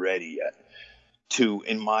wasn't ready yet to,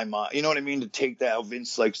 in my mind, you know what I mean, to take that, how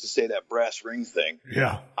Vince likes to say, that brass ring thing.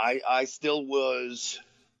 Yeah. I still was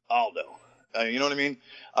Aldo. You know what I mean?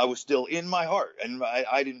 I was still in my heart, and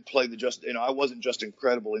I didn't play I wasn't just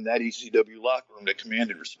incredible in that ECW locker room that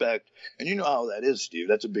commanded respect. And you know how that is, Steve.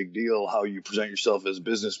 That's a big deal, how you present yourself as a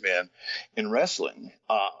businessman in wrestling.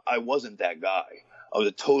 I wasn't that guy. I was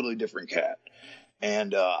a totally different cat.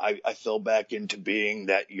 And I fell back into being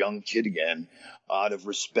that young kid again out of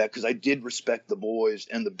respect, because I did respect the boys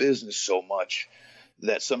and the business so much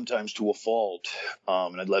that sometimes to a fault,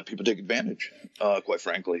 and I'd let people take advantage, quite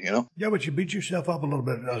frankly, Yeah, but you beat yourself up a little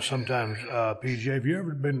bit sometimes, PJ. Have you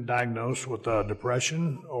ever been diagnosed with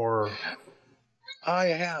depression or? I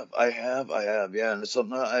have, yeah. And it's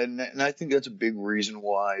something, and I think that's a big reason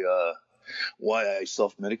why I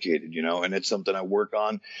self-medicated, and it's something I work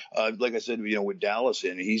on. Like I said, with Dallas,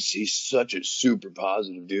 and he's such a super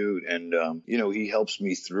positive dude, and he helps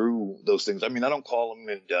me through those things. I mean, I don't call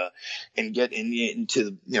him and get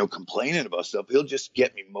into complaining about stuff. He'll just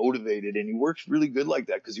get me motivated, and he works really good like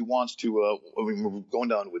that because he wants to. We're going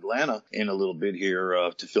down to Atlanta in a little bit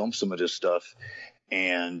here to film some of this stuff.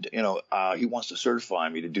 And, he wants to certify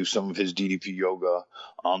me to do some of his DDP yoga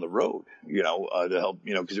on the road, to help,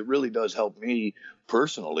 because it really does help me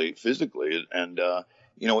personally, physically, and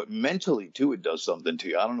mentally too. It does something to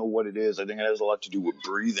you. I don't know what it is. I think it has a lot to do with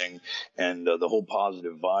breathing and the whole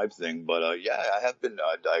positive vibe thing. But I have been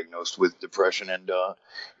diagnosed with depression, and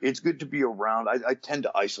it's good to be around. I tend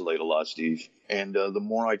to isolate a lot, Steve, and the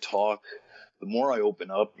more I talk, the more I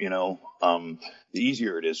open up, the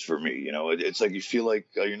easier it is for me. It's like you feel like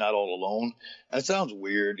you're not all alone. And it sounds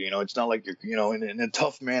weird. It's not like you're, in a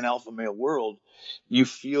tough man, alpha male world, you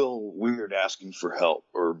feel weird asking for help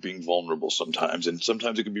or being vulnerable sometimes. And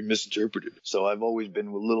sometimes it can be misinterpreted. So I've always been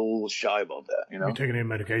a little shy about that, You taking any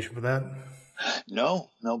medication for that? No,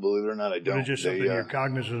 believe it or not, I don't. But it's just something you're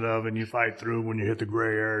cognizant of, and you fight through when you hit the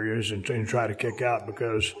gray areas and try to kick out,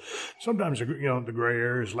 because sometimes the gray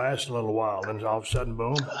areas last a little while, then all of a sudden,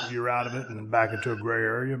 boom, you're out of it and back into a gray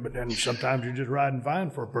area. But then sometimes you're just riding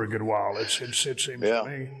fine for a pretty good while. It seems to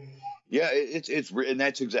me. Yeah, and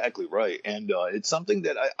that's exactly right. And it's something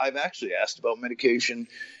that I've actually asked about medication.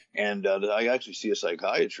 And I actually see a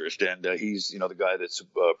psychiatrist, and he's, the guy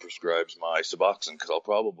that prescribes my Suboxone, because I'll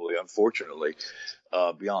probably, unfortunately,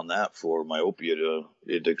 beyond that, for my opiate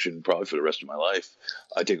addiction, probably for the rest of my life,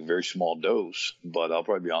 I take a very small dose, but I'll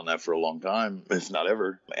probably be on that for a long time, if not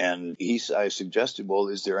ever. And I suggested, well,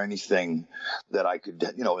 is there anything that I could,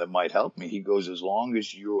 that might help me? He goes, as long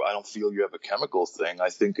as I don't feel you have a chemical thing, I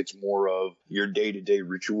think it's more of your day-to-day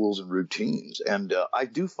rituals and routines. And I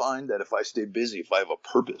do find that if I stay busy, if I have a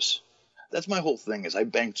purpose, that's my whole thing, is I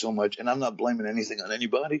banked so much, and I'm not blaming anything on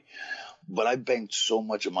anybody, but I banked so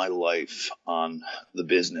much of my life on the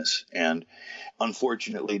business, and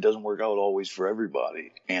unfortunately it doesn't work out always for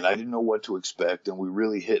everybody, and I didn't know what to expect, and we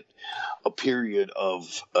really hit a period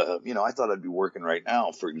of, I thought I'd be working right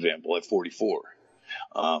now, for example, at 44,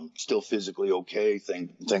 still physically okay,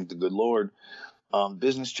 thank the good Lord.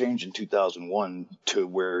 Business changed in 2001 to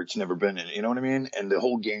where it's never been in, you know what I mean? And the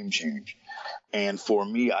whole game changed. And for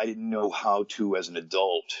me, I didn't know how to, as an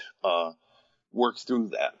adult, work through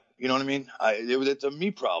that. You know what I mean? It's a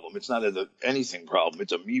me problem. It's not anything problem.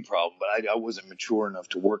 It's a me problem. But I wasn't mature enough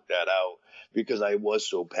to work that out, because I was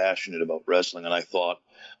so passionate about wrestling, and I thought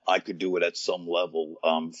I could do it at some level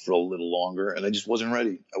for a little longer, and I just wasn't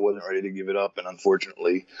ready. I wasn't ready to give it up, and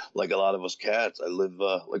unfortunately, like a lot of us cats, I live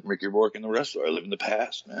like Mickey Rourke in The Wrestler. I live in the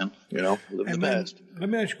past, man. I live in the past. Let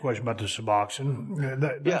me ask you a question about the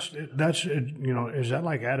Suboxone. That's is that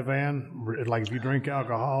like Ativan? Like if you drink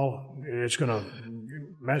alcohol, it's going to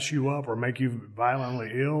mess you up or make you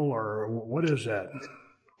violently ill, or what is that?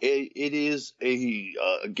 It is a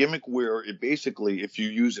gimmick where it basically, if you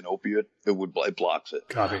use an opiate, it blocks it.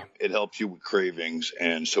 Copy. It helps you with cravings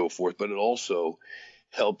and so forth, but it also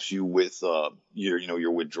helps you with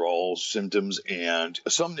your withdrawal symptoms, and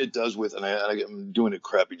something it does with, and I'm doing a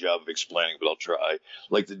crappy job of explaining, but I'll try,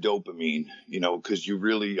 like the dopamine, because you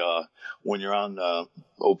really, when you're on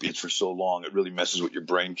opiates for so long, it really messes with your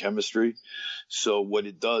brain chemistry. So what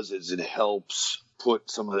it does is it helps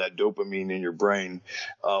put some of that dopamine in your brain,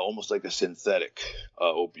 almost like a synthetic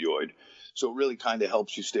opioid. So it really kind of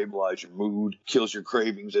helps you stabilize your mood, kills your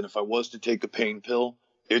cravings. And if I was to take a pain pill,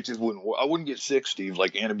 it just wouldn't work. I wouldn't get sick, Steve,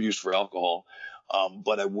 like Antabuse for alcohol,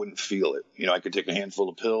 but I wouldn't feel it. I could take a handful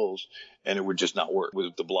of pills and it would just not work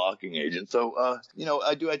with the blocking agent. So,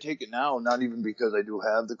 I take it now, not even because I do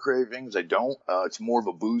have the cravings. I don't. It's more of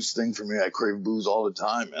a booze thing for me. I crave booze all the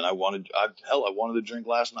time, and I wanted to drink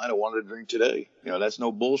last night. I wanted to drink today. That's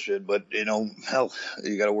no bullshit, but, you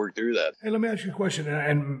got to work through that. Hey, let me ask you a question,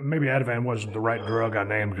 and maybe Ativan wasn't the right drug I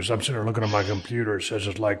named, because I'm sitting there looking at my computer. It says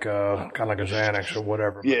it's like, kind of like a Xanax or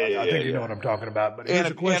whatever. I think you know what I'm talking about. But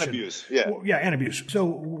here's a question. Antabuse, yeah. Well, yeah, Antabuse. So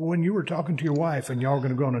when you were talking to your wife and y'all were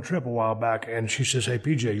going to go on a trip a while back, and she says, "Hey,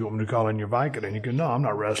 PJ, you want me to call in your Vicodin?" And you go, "No, I'm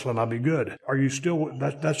not wrestling. I'll be good." Are you still,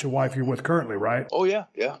 that's your wife you're with currently, right? Oh, yeah.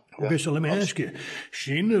 Okay, so let me ask you.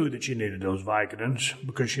 She knew that you needed those Vicodins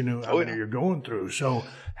because she knew how many you're going through. So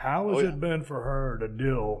how has it been for her to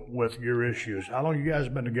deal with your issues? How long you guys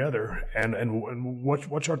been together? And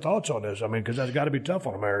what's her thoughts on this? I mean, because that's got to be tough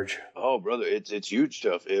on a marriage. Oh, brother, it's huge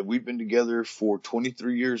stuff. We've been together for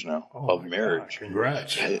 23 years now of marriage. God,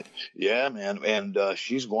 congrats. Yeah, man. And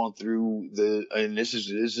she's gone through and this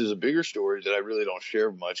is a bigger story that I really don't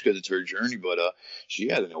share much because it's her journey, but she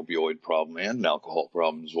had an opioid problem and an alcohol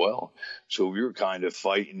problem as well. So we were kind of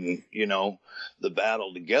fighting, the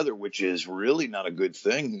battle together, which is really not a good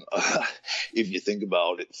thing if you think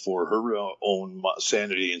about it, for her own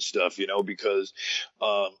sanity and stuff, because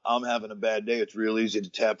I'm having a bad day. It's real easy to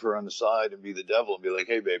tap her on the side and be the devil and be like,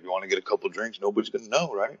 hey, babe, you want to get a couple drinks? Nobody's going to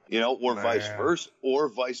know, right? Or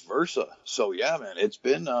vice versa. So, yeah, man, it's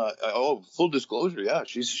been, full disclosure. Yeah,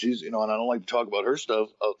 she's, and I don't like to talk about her stuff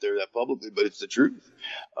out there that publicly, but it's the truth,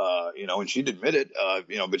 and she'd admit it,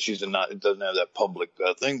 but she's not, it doesn't have that public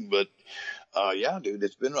thing. But, yeah, dude,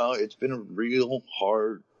 it's been a real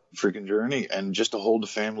hard freaking journey, and just to hold the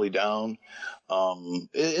family down,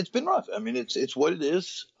 it's been rough. I mean, it's what it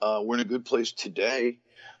is. We're in a good place today,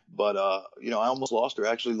 but I almost lost her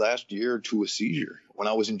actually last year to a seizure when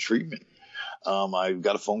I was in treatment. I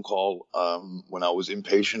got a phone call when I was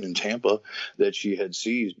inpatient in Tampa that she had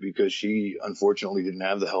seized because she unfortunately didn't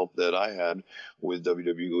have the help that I had with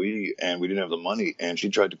WWE, and we didn't have the money, and she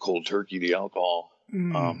tried to cold turkey the alcohol.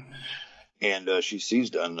 And she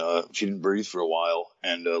seized, and she didn't breathe for a while.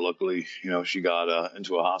 And luckily, she got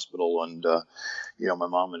into a hospital, and my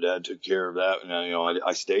mom and dad took care of that. And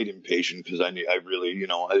I stayed inpatient because I really,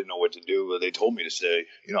 I didn't know what to do. But they told me to stay.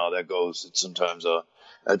 You know how that goes. It's sometimes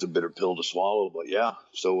that's a bitter pill to swallow. But yeah,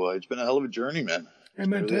 so it's been a hell of a journey, man. Hey,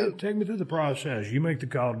 man, take me through the process. You make the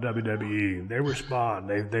call to WWE. They respond.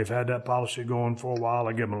 They've had that policy going for a while.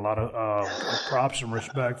 I give them a lot of props and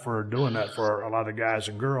respect for doing that for a lot of guys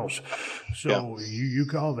and girls. So you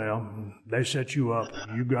call them. They set you up.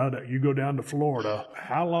 You go down to Florida.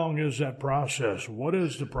 How long is that process? What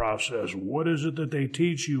is the process? What is it that they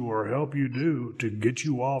teach you or help you do to get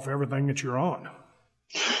you off everything that you're on?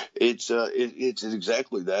 It's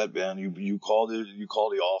exactly that, man. You call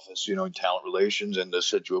the office, in talent relations, and they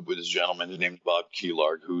set you up with this gentleman. His name's Bob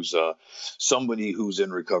Keelark, who's somebody who's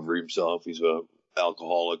in recovery himself. He's a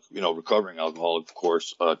alcoholic, recovering alcoholic, of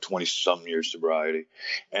course, 20-some years sobriety.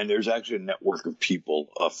 And there's actually a network of people,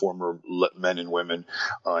 former men and women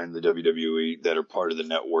in the WWE that are part of the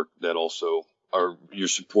network that also are your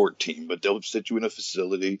support team, but they'll sit you in a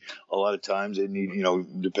facility. A lot of times they need,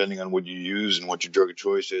 depending on what you use and what your drug of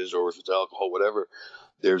choice is, or if it's alcohol, whatever,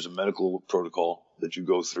 there's a medical protocol that you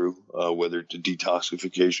go through, whether it's a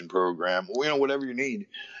detoxification program, or, whatever you need.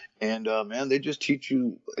 And, man, they just teach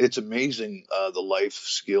you. It's amazing, the life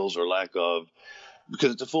skills or lack of,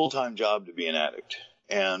 because it's a full-time job to be an addict.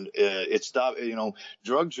 And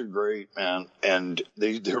drugs are great, man. And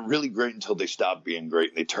they're really great until they stop being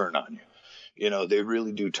great and they turn on you. They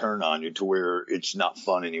really do turn on you to where it's not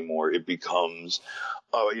fun anymore. It becomes,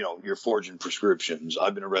 you're forging prescriptions.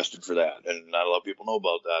 I've been arrested for that, and not a lot of people know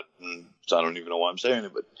about that. And so I don't even know why I'm saying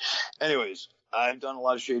it. But anyways, I've done a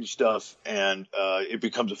lot of shady stuff, and it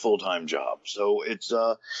becomes a full-time job. So it's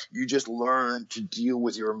you just learn to deal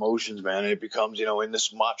with your emotions, man. And it becomes, in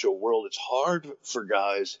this macho world, it's hard for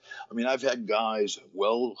guys. I mean, I've had guys,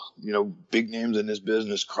 big names in this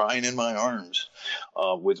business, crying in my arms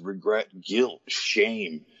with regret, guilt,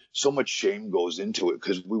 shame. So much shame goes into it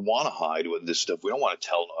because we want to hide with this stuff. We don't want to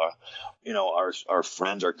tell our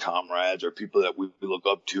friends, our comrades, our people that we look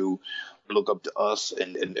up to us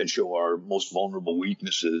and show our most vulnerable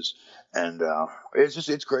weaknesses. And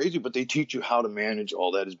it's crazy, but they teach you how to manage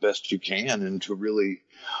all that as best you can, and to really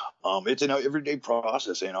it's an everyday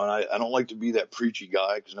process, and I don't like to be that preachy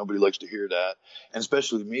guy because nobody likes to hear that, and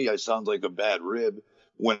especially me. I sound like a bad rib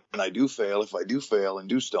when I do fail, if I do fail and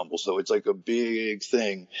do stumble. So it's like a big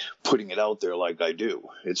thing putting it out there like I do.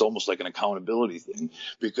 It's almost like an accountability thing,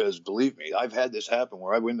 because believe me, I've had this happen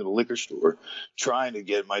where I went to the liquor store trying to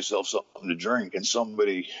get myself something to drink, and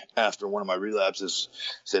somebody after one of my relapses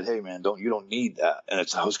said, "Hey man, you don't need that." And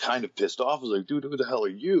I was kind of pissed off. I was like, "Dude, who the hell are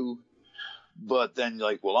you?" But then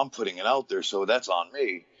well, I'm putting it out there, so that's on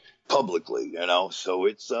me. Publicly, so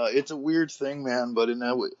it's a weird thing, man, but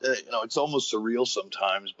it's almost surreal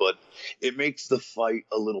sometimes, but it makes the fight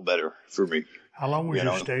a little better for me. How long was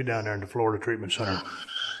your stay down there in the Florida Treatment Center?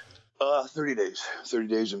 30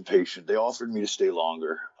 days inpatient. They offered me to stay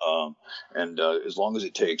longer, and as long as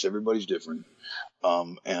it takes. Everybody's different.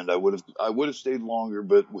 And I would have stayed longer,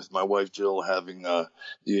 but with my wife Jill having the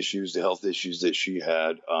health issues that she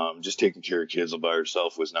had, just taking care of kids by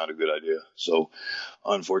herself was not a good idea. So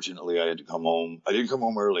unfortunately I had to come home. I didn't come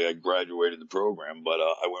home early. I graduated the program, but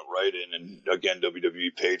I went right in, and again,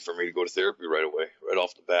 WWE paid for me to go to therapy right away, right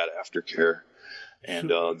off the bat, aftercare.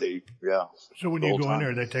 And So when you go in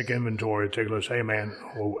there, they take inventory. They take a list. Hey man,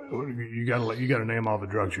 you got to name all the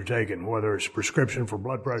drugs you're taking, whether it's prescription for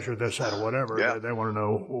blood pressure, this, that, or whatever. Yeah. They want to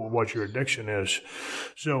know what your addiction is.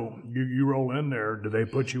 So you roll in there. Do they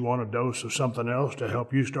put you on a dose of something else to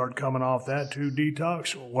help you start coming off that to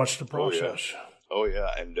detox? What's the process? Oh yeah,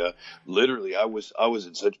 and literally, I was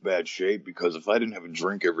in such bad shape because if I didn't have a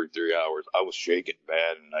drink every 3 hours, I was shaking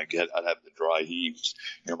bad, and I'd have the dry heaves.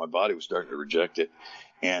 My body was starting to reject it.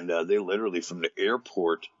 And they literally, from the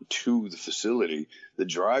airport to the facility, the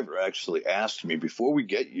driver actually asked me, before we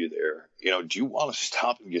get you there, do you want to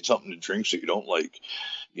stop and get something to drink so you don't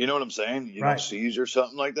you know what I'm saying? You don't seize or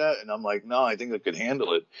something like that. And I'm like, no, I think I could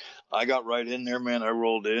handle it. I got right in there, man. I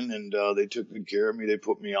rolled in, and they took good care of me. They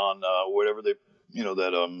put me on whatever they,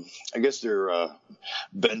 I guess they're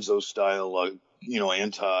benzo style,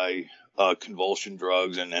 anti convulsion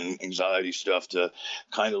drugs and anxiety stuff to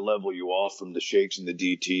kind of level you off from the shakes and the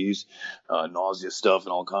DTs, nausea stuff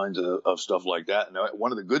and all kinds of stuff like that. And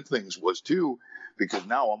one of the good things was too, because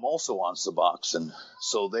now I'm also on Suboxone.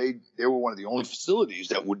 So they were one of the only facilities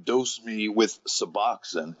that would dose me with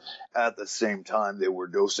Suboxone. At the same time, they were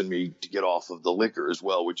dosing me to get off of the liquor as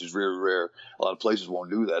well, which is very rare. A lot of places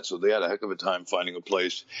won't do that. So they had a heck of a time finding a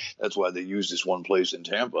place. That's why they used this one place in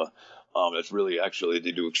Tampa. That's really, actually,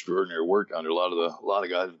 they do extraordinary work down there. A lot of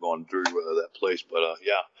guys have gone through that place, but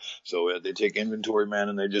yeah. So they take inventory, man,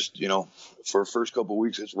 and they just, for the first couple of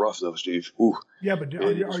weeks, it's rough though, Steve. Ooh, yeah, but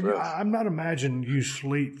I'm not imagining you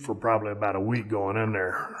sleep for probably about a week going in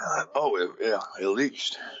there. Yeah, at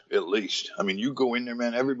least. I mean, you go in there,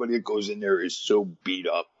 man. Everybody that goes in there is so beat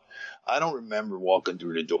up. I don't remember walking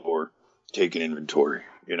through the door taking inventory.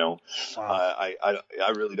 Wow. I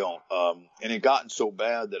really don't. And it gotten so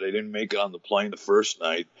bad that I didn't make it on the plane the first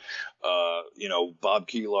night. Bob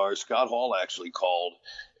Keelar, Scott Hall actually called,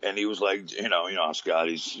 and he was like, how Scott,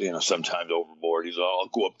 he's, sometimes overboard. He's all, I'll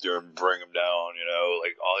go up there and bring him down,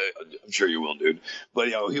 I'm sure you will, dude. But,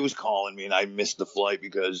 he was calling me, and I missed the flight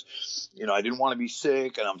because, I didn't want to be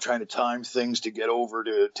sick, and I'm trying to time things to get over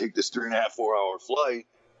to take this 3.5, 4 hour flight.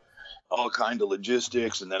 All kind of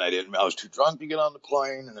logistics, and then I was too drunk to get on the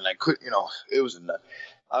plane, and then I couldn't, it was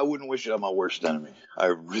I wouldn't wish it on my worst enemy. I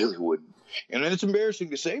really wouldn't. And it's embarrassing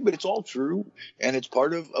to say, but it's all true, and it's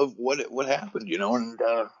part of what happened, and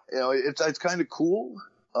it's kind of cool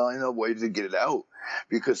in a way to get it out,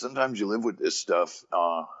 because sometimes you live with this stuff,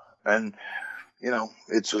 and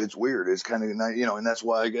it's weird. It's kind of, and that's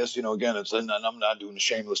why I guess, again, and I'm not doing a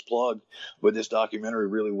shameless plug, but this documentary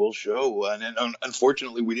really will show. And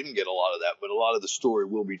unfortunately, we didn't get a lot of that, but a lot of the story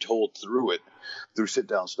will be told through sit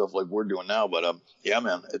down stuff like we're doing now. But yeah,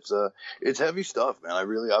 man, it's heavy stuff, man. I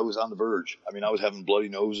was on the verge. I mean, I was having bloody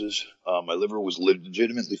noses. My liver was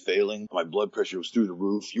legitimately failing. My blood pressure was through the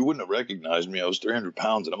roof. You wouldn't have recognized me. I was 300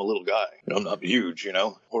 pounds, and I'm a little guy. I'm not huge,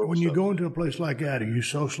 When you go into a place like that, are you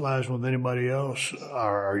socializing with anybody else?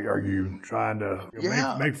 Or are you trying to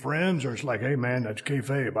make friends? Or it's like, hey, man, that's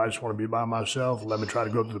kayfabe. I just want to be by myself. Let me try to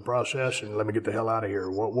go through the process and let me get the hell out of here.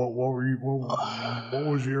 What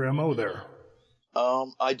was your MO there?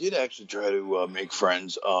 I did actually try to make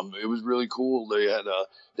friends. It was really cool.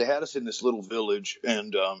 They had us in this little village,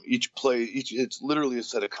 and it's literally a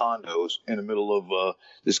set of condos in the middle of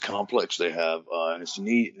this complex they have, and it's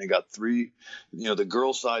neat. And they got three, the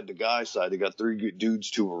girl side, the guy side. They got three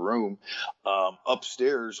dudes to a room.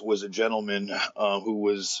 Upstairs was a gentleman who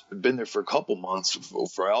was been there for a couple months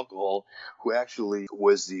for alcohol, who actually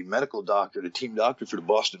was the medical doctor, the team doctor for the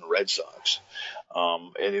Boston Red Sox.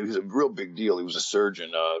 And it was a real big deal. He was a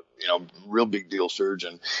surgeon, real big deal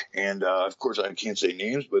surgeon. And, of course, I can't say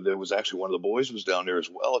names, but there was actually one of the boys was down there as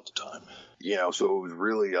well at the time. So it was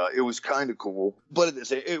really, it was kind of cool. But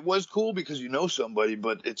it was cool because you know somebody,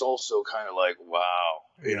 but it's also kind of like, wow.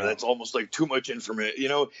 That's almost like too much information.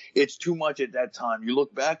 It's too much at that time. You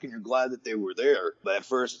look back and you're glad that they were there. But at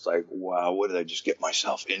first it's like, wow, what did I just get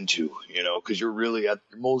myself into? Because you're really at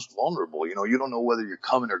your most vulnerable. You don't know whether you're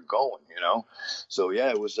coming or going, So, yeah,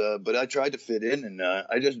 it was, but I tried to fit in, and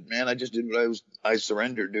I just did I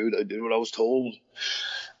surrendered, dude. I did what I was told.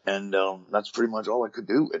 And that's pretty much all I could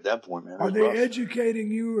do at that point, man. Are they educating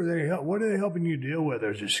you? What are they helping you deal with?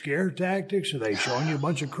 Is it scare tactics? Are they showing you a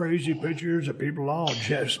bunch of crazy pictures of people all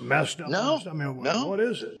just messed up? No. What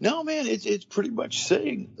is it? No, man, it's pretty much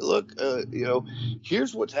saying, look,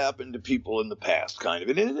 here's what's happened to people in the past, kind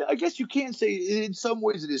of. And I guess you can't say, in some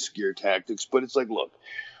ways it is scare tactics, but it's like, look,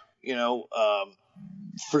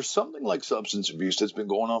 for something like substance abuse that's been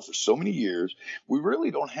going on for so many years, we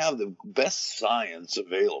really don't have the best science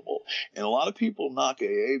available. And a lot of people knock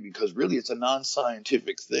AA because really it's a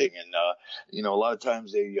non-scientific thing. And, a lot of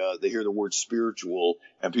times they hear the word spiritual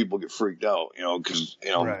and people get freaked out, because,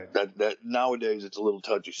 right. that nowadays it's a little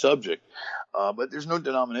touchy subject. But there's no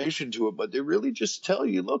denomination to it, but they really just tell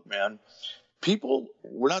you, look, man, people,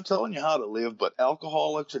 we're not telling you how to live, but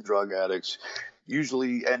alcoholics and drug addicts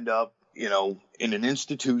usually end up, in an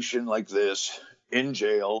institution like this, in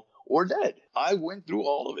jail, or dead. I went through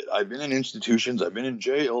all of it. I've been in institutions, I've been in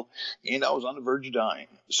jail, and I was on the verge of dying.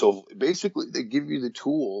 So basically, they give you the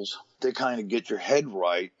tools to kind of get your head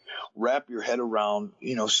right, wrap your head around,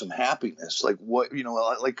 some happiness, like what,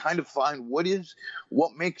 like kind of find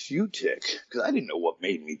what makes you tick. Because I didn't know what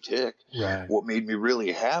made me tick, Right. What made me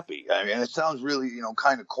really happy. I mean, it sounds really,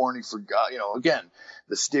 kind of corny for God, again,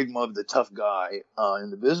 the stigma of the tough guy in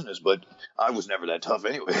the business, but I was never that tough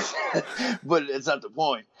anyway. But it's not the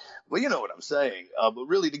point. But you know what I'm saying. But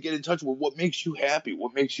really, to get in touch with what makes you happy,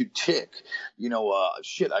 what makes you tick.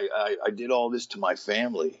 I did all this to my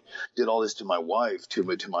family, did all this to my wife, to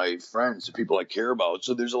my friends, to people I care about.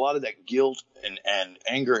 So there's a lot of that guilt and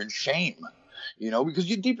anger and shame, because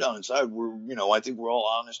you deep down inside, I think we're all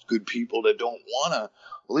honest, good people that don't want to,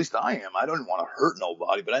 at least I am. I don't want to hurt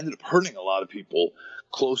nobody, but I ended up hurting a lot of people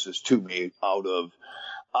closest to me out of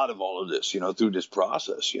all of this, through this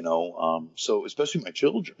process, so especially my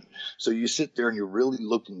children. So you sit there and you're really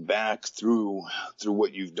looking back through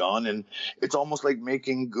what you've done. And it's almost like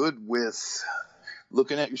making good with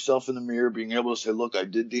looking at yourself in the mirror, being able to say, look, I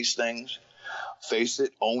did these things, face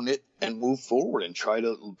it, own it, and move forward and try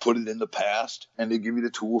to put it in the past, and they give you the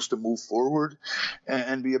tools to move forward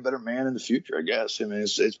and be a better man in the future, I guess. I mean,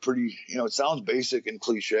 it's pretty, it sounds basic and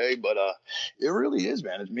cliche, but it really is,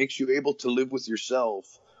 man. It makes you able to live with yourself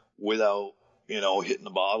without, hitting the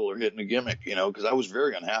bottle or hitting a gimmick, because I was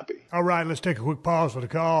very unhappy. All right, let's take a quick pause for the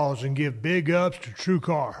calls and give big ups to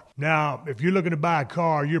TrueCar. Now, if you're looking to buy a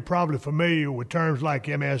car, you're probably familiar with terms like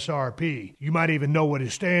MSRP. You might even know what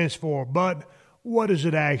it stands for, but what does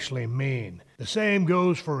it actually mean? The same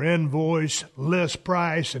goes for invoice, list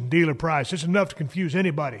price, and dealer price. It's enough to confuse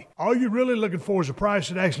anybody. All you're really looking for is a price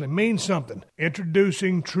that actually means something.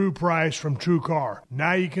 Introducing True Price from TrueCar.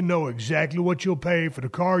 Now you can know exactly what you'll pay for the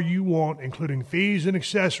car you want, including fees and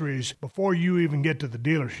accessories, before you even get to the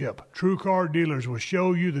dealership. TrueCar dealers will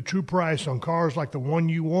show you the true price on cars like the one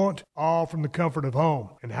you want, all from the comfort of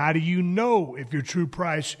home. And how do you know if your true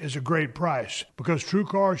price is a great price? Because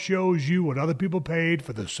TrueCar shows you what other people paid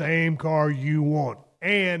for the same car you want.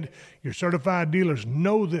 And your certified dealers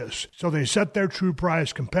know this, so they set their true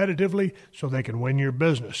price competitively so they can win your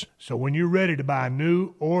business. So when you're ready to buy a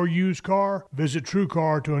new or used car, visit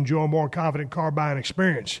TrueCar to enjoy a more confident car buying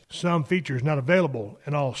experience. Some features not available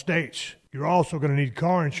in all states. You're also going to need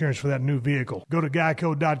car insurance for that new vehicle. Go to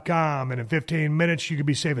geico.com, and in 15 minutes, you could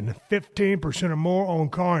be saving 15% or more on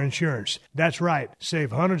car insurance. That's right.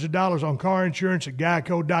 Save hundreds of dollars on car insurance at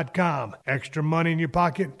geico.com. Extra money in your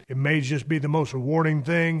pocket? It may just be the most rewarding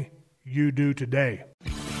thing you do today.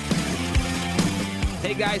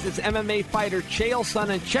 Hey guys, it's MMA fighter Chael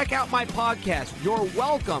Sonnen. Check out my podcast, You're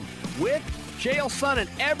Welcome, with Chael Sonnen,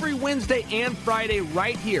 every Wednesday and Friday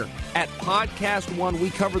right here at Podcast One.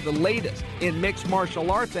 We cover the latest in mixed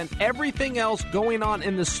martial arts and everything else going on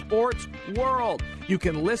in the sports world. You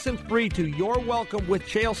can listen free to You're Welcome with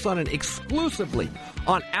Chael Sonnen exclusively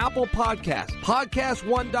on Apple Podcasts,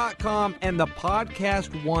 PodcastOne.com, and the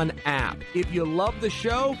Podcast One app. If you love the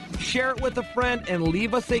show, share it with a friend and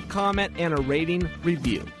leave us a comment and a rating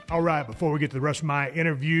review. All right, before we get to the rest of my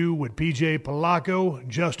interview with PJ Polacco,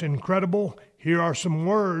 just incredible, here are some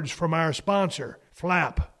words from our sponsor: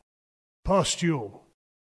 flap, pustule,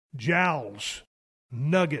 jowls,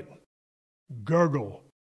 nugget, gurgle,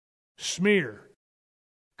 smear,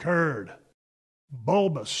 curd,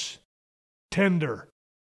 bulbous, tender,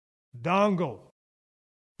 dongle,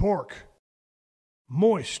 pork,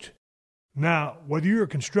 moist. Now, whether you're a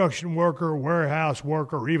construction worker, warehouse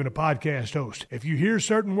worker, or even a podcast host, if you hear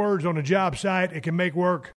certain words on a job site, it can make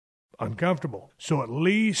work uncomfortable. So at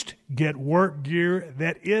least get work gear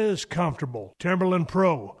that is comfortable. Timberland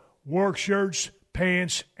Pro, work shirts,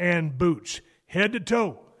 pants, and boots. Head to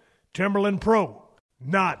toe, Timberland Pro,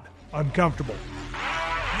 not uncomfortable.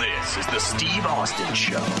 This is the Steve Austin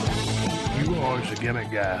Show. You were always a gimmick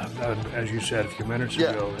guy, as you said a few minutes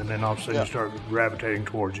ago, and then all of a sudden you started gravitating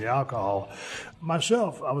towards the alcohol.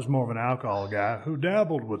 Myself, I was more of an alcohol guy who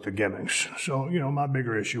dabbled with the gimmicks. So, my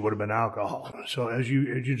bigger issue would have been alcohol. So as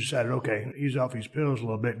you decided, okay, ease off these pills a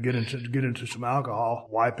little bit, get into some alcohol,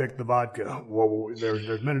 why pick the vodka? Well,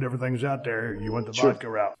 there's many different things out there. You went the vodka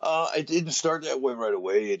route. It didn't start that way right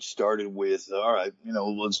away. It started with, all right,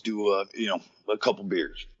 let's do, a couple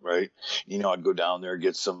beers, right? I'd go down there,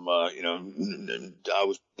 get some, I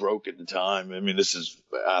was broke at the time. I mean, this is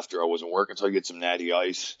after I wasn't working, so I get some Natty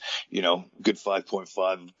Ice, good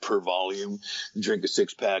 5.5 per volume, drink a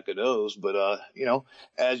 6-pack of those. But,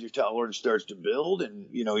 as your tolerance starts to build and,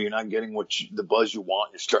 you're not getting the buzz you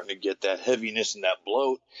want, you're starting to get that heaviness and that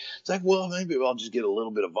bloat. It's like, well, maybe I'll just get a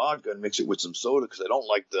little bit of vodka and mix it with some soda because I don't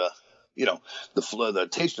like the the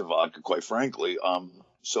taste of vodka, quite frankly.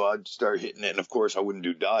 So I'd start hitting it, and of course I wouldn't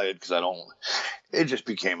do diet because it just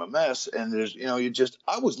became a mess. And there's,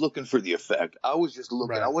 I was looking for the effect. I was just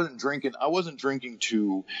looking. Right. I wasn't drinking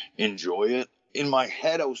to enjoy it. In my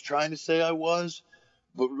head, I was trying to say I was,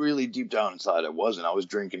 but really deep down inside I wasn't. I was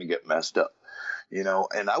drinking to get messed up.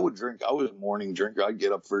 And I would drink. I was a morning drinker. I'd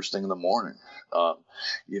get up first thing in the morning.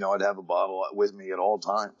 I'd have a bottle with me at all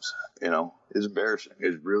times. It's embarrassing.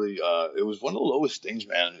 It's really, it was one of the lowest things,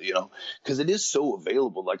 man, because it is so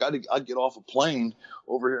available. Like I'd get off a plane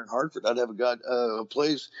over here in Hartford. I'd have a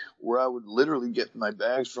place where I would literally get my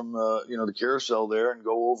bags from, the carousel there and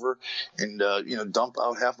go over and, dump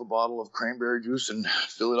out half a bottle of cranberry juice and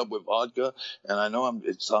fill it up with vodka. And I know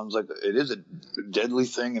it sounds like it is a deadly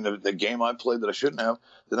thing in the game I played that I shouldn't have.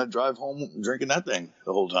 Then I'd drive home drinking that thing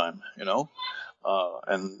the whole time,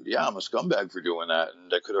 and yeah, I'm a scumbag for doing that,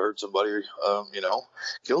 and I could have hurt somebody,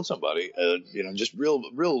 killed somebody, just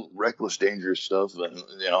real reckless, dangerous stuff,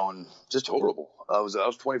 and just horrible. I was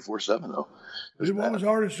 24/7 though. What was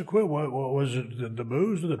hardest to quit? What was it? The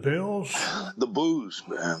booze or the pills? The booze,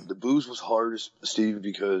 man. The booze was hardest, Steve,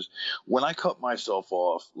 because when I cut myself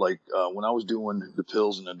off, like when I was doing the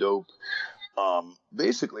pills and the dope.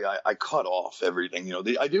 Basically, I cut off everything.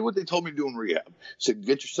 I did what they told me to do in rehab. Said,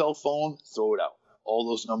 get your cell phone, throw it out. All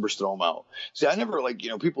those numbers, throw them out. See, I never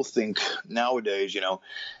people think nowadays, you don't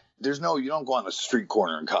go on the street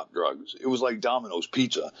corner and cop drugs. It was like Domino's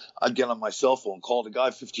Pizza. I'd get on my cell phone, call the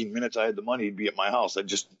guy, 15 minutes, I had the money, he'd be at my house. I'd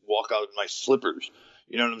just walk out in my slippers.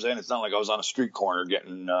 You know what I'm saying? It's not like I was on a street corner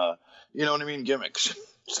getting, gimmicks.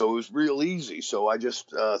 So it was real easy. So I just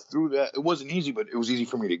threw that. It wasn't easy, but it was easy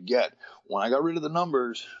for me to get. When I got rid of the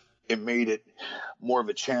numbers, it made it more of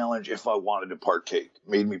a challenge if I wanted to partake.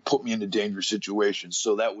 Put me into dangerous situations.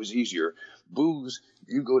 So that was easier. Booze,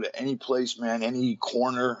 you go to any place, man, any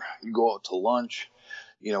corner, you go out to lunch,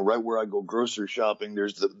 right where I go grocery shopping,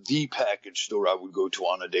 there's the package store I would go to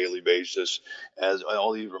on a daily basis as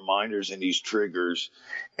all these reminders and these triggers.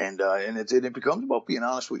 And it becomes about being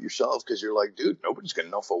honest with yourself, because you're like, dude, nobody's going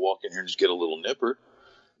to know if I walk in here and just get a little nipper,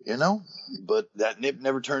 but that nip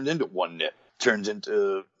never turned into one nip. Turns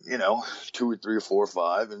into, 2 or 3 or 4 or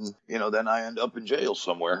 5. And, then I end up in jail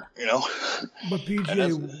somewhere, But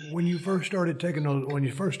PJ, when you first started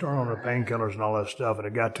on the painkillers and all that stuff, and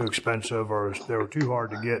it got too expensive or they were too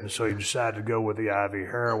hard to get, and so you decided to go with the IV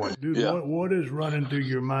heroin. Dude, yeah. What is running through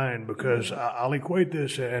your mind? Because I'll equate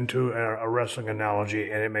this into a wrestling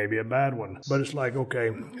analogy, and it may be a bad one. But it's like,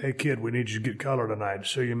 okay, hey kid, we need you to get color tonight.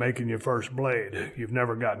 So you're making your first blade. You've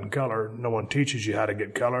never gotten color. No one teaches you how to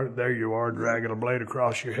get color. There you are, dragging a blade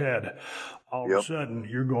across your head. All of a sudden,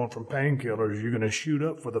 you're going from painkillers. You're going to shoot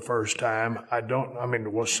up for the first time.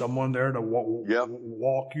 Was someone there to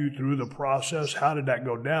walk you through the process? How did that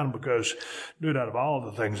go down? Because, dude, out of all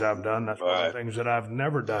the things I've done, that's one of the things that I've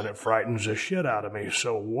never done. It frightens the shit out of me.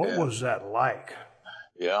 So what was that like?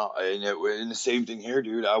 Yeah, and the same thing here,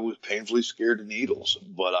 dude. I was painfully scared of needles,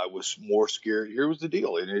 but I was more scared. Here was the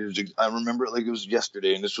deal. I remember it like it was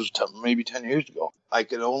yesterday, and this was maybe 10 years ago. I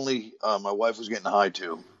could only, my wife was getting high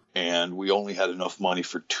too, and we only had enough money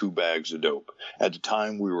for 2 bags of dope. At the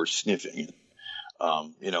time, we were sniffing it,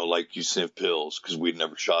 like you sniff pills, because we'd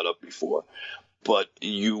never shot up before. But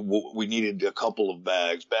we needed a couple of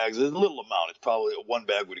bags. Bags is a little amount. It's probably 1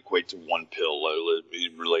 bag would equate to 1 pill. Let me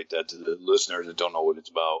relate that to the listeners that don't know what it's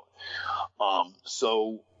about.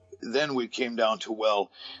 So then we came down to, well,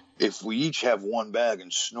 if we each have 1 bag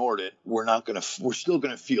and snort it, we're still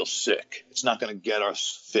gonna feel sick. It's not gonna get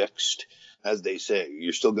us fixed, as they say.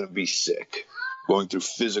 You're still gonna be sick, going through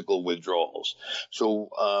physical withdrawals. So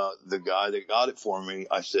the guy that got it for me,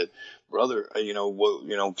 I said, brother,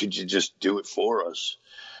 could you just do it for us?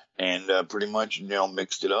 And pretty much,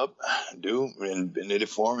 mixed it up, and did it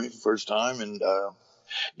for me first time. And,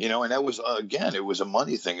 and that was, again, it was a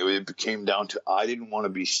money thing. It came down to, I didn't want to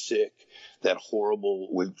be sick, that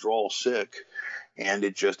horrible withdrawal sick. And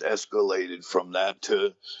it just escalated from that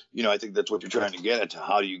to, I think that's what you're trying to get at, to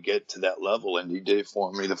how do you get to that level? And he did it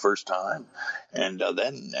for me the first time. And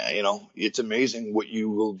then, it's amazing what you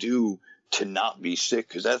will do to not be sick,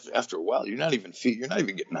 because after a while, you're not even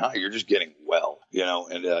getting high. You're just getting well,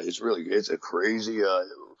 and it's a crazy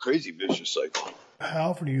vicious cycle.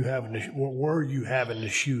 How often were you having to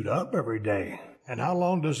shoot up every day? And how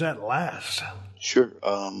long does that last? Sure.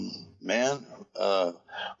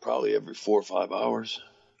 Probably every 4 or 5 hours.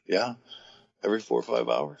 Yeah. Every 4 or 5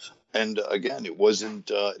 hours. And again, it wasn't,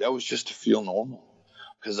 that was just to feel normal.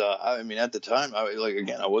 Because, at the time,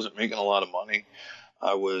 I wasn't making a lot of money.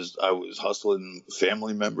 I was hustling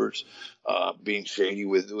family members, being shady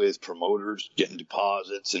with promoters, getting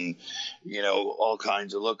deposits, and all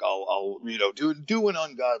kinds of I'll doing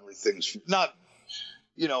ungodly things. Not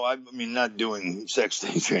not doing sex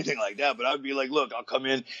things or anything like that, but I'd be like, look, I'll come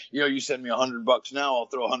in, you send me $100 now, I'll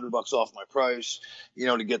throw $100 off my price,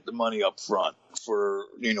 to get the money up front for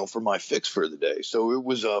my fix for the day. So it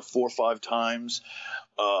was 4 or 5 times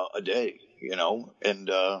a day, and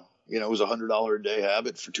it was $100 a day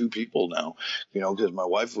habit for 2 people now, because my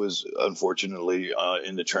wife was unfortunately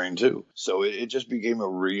in the train too. So it just became a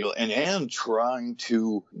real and trying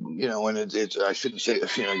to, and it's I shouldn't say,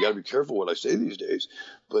 you got to be careful what I say these days,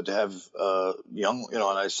 but to have young, and I don't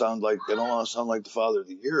want to sound like the father of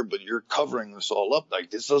the year, but you're covering this all up. Like,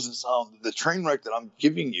 this doesn't sound, the train wreck that I'm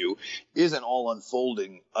giving you isn't all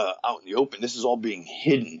unfolding out in the open. This is all being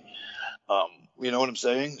hidden. You know what I'm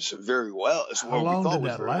saying? So very well. It's How long did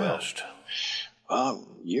that last?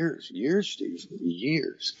 Years, Steve.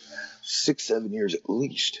 Years. 6, 7 years at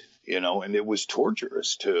least. And it was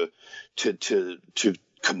torturous to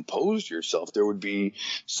compose yourself. There would be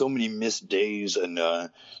so many missed days, and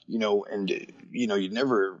you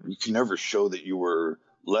can never show that you were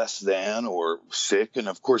less than or sick. And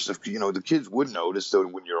of course, if the kids would notice that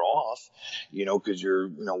when you're off, because you're,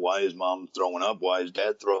 why is mom throwing up? Why is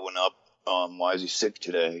dad throwing up? Why is he sick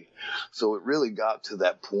today? So it really got to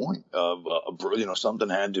that point of, something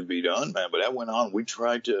had to be done, man. But that went on. We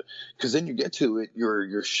tried to, because then you get to it,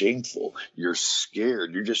 you're shameful, you're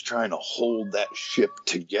scared, you're just trying to hold that ship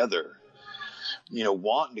together,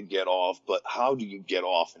 wanting to get off, but how do you get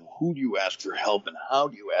off, and who do you ask for help, and how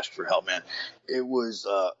do you ask for help, man? It was,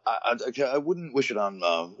 I wouldn't wish it on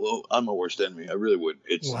my worst enemy. I really would.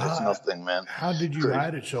 It's nothing, man. How did you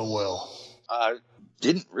hide it so well?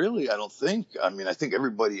 Didn't really, I don't think. I mean, I think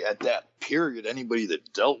everybody at that period, anybody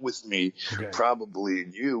that dealt with me, probably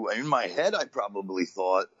knew. In my head, I probably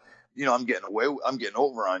thought, I'm getting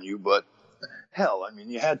over on you, but hell, I mean,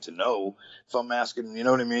 you had to know. If I'm asking, you know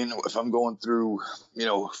what I mean? If I'm going through,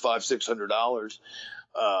 $500-600,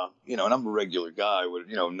 and I'm a regular guy with,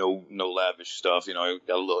 no lavish stuff, I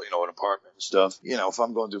got a little, an apartment and stuff. If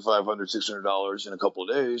I'm going through $500-600 in a couple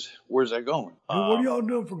of days, where's that going? What are y'all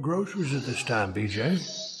doing for groceries at this time,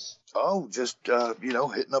 BJ? Oh, just,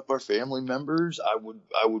 hitting up our family members. I would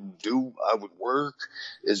work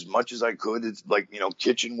as much as I could. It's like,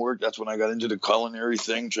 kitchen work. That's when I got into the culinary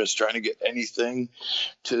thing, just trying to get anything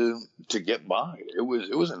to get by. It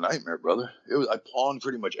was a nightmare, brother. I pawned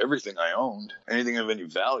pretty much everything I owned, anything of any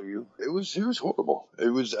value. It was horrible. It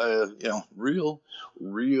was, real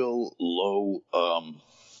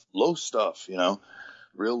low stuff,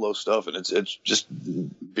 real low stuff. And it's just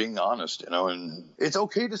being honest, and it's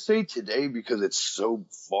okay to say today because it's so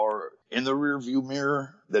far in the rear view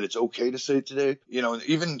mirror that it's okay to say today, and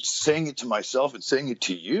even saying it to myself and saying it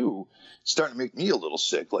to you, it's starting to make me a little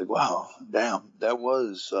sick. Like, wow, damn, that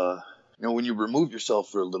was, when you remove yourself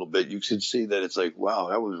for a little bit, you should see that it's like, wow,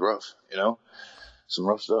 that was rough, some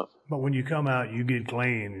rough stuff. But when you come out, you get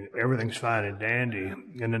clean, everything's fine and dandy.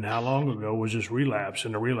 And then how long ago was this relapse?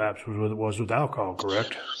 And the relapse was with alcohol,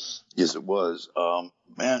 correct? Yes, it was.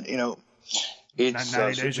 Man, it's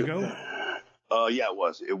 90 days ago. Yeah, it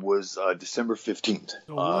was. It was December 15th.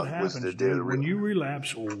 So what happens, dude, when you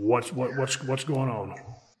relapse? What's going on?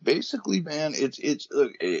 Basically, man,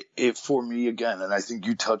 it's for me again, and I think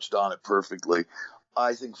you touched on it perfectly.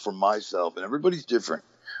 I think for myself, and everybody's different.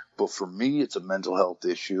 But for me, it's a mental health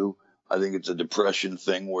issue. I think it's a depression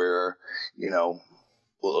thing where,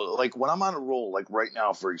 like when I'm on a roll, like right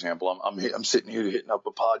now, for example, I'm sitting here hitting up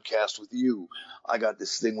a podcast with you. I got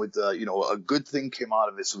this thing with, a good thing came out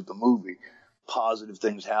of this with the movie. Positive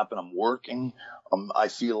things happen. I'm working. I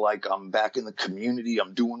feel like I'm back in the community.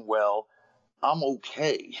 I'm doing well. I'm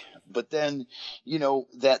okay. But then,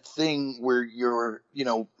 that thing where you're,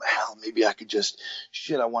 hell, maybe I could just,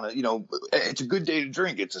 I want to, it's a good day to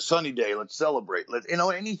drink. It's a sunny day. Let's celebrate.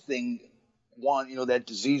 Anything, that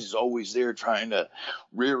disease is always there trying to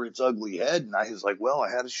rear its ugly head. And I was like, well, I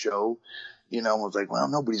had a show, I was like, well,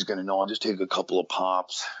 nobody's going to know. I'll just take a couple of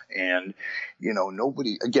pops. And,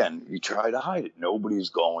 nobody, again, you try to hide it. Nobody's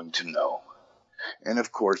going to know. And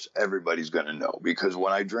of course, everybody's going to know because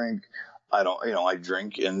when I drink, I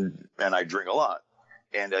drink and I drink a lot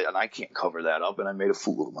and I can't cover that up. And I made a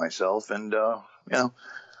fool of myself and,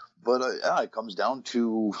 but it comes down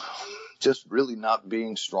to just really not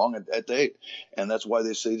being strong at that day. And that's why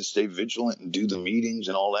they say to stay vigilant and do the meetings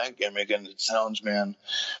and all that gimmick. And it sounds, man,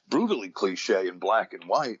 brutally cliche and black and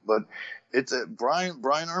white, but it's a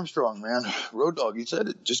Brian Armstrong, man, Road Dogg. He said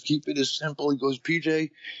it. Just keep it as simple. He goes, PJ.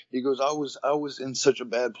 He goes, I was in such a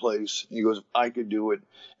bad place. He goes, I could do it.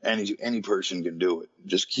 Any person can do it.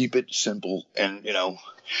 Just keep it simple. And if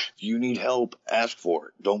you need help, ask for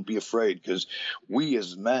it. Don't be afraid, because we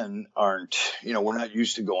as men aren't. We're not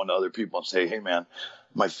used to going to other people and say, hey, man,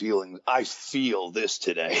 my feelings, I feel this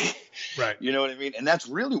today. Right. You know what I mean? And that's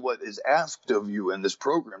really what is asked of you in this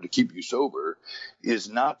program to keep you sober, is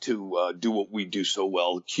not to do what we do so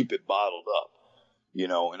well, keep it bottled up.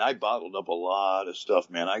 And I bottled up a lot of stuff,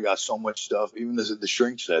 man. I got so much stuff. Even as the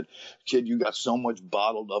shrink said, kid, you got so much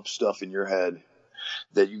bottled up stuff in your head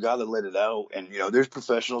that you got to let it out. And, there's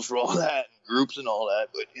professionals for all that, groups and all that.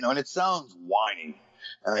 But, and it sounds whiny.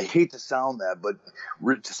 And I hate to sound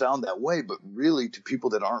that way, but really to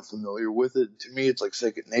people that aren't familiar with it, to me, it's like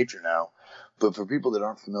second nature now. But for people that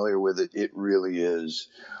aren't familiar with it, it really is.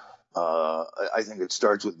 I think it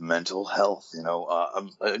starts with mental health.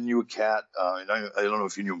 I knew a cat. I don't know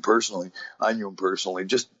if you knew him personally. I knew him personally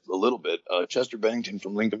just a little bit. Chester Bennington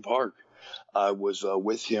from Lincoln Park. I was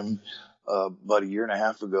with him about a year and a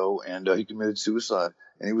half ago, and he committed suicide.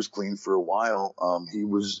 And he was clean for a while. He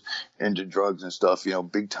was into drugs and stuff,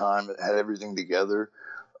 big time, had everything together,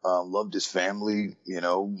 loved his family,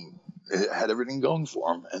 had everything going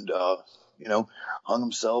for him. And, hung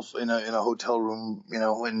himself in a hotel room,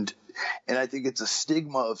 and I think it's a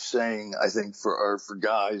stigma of saying, I think for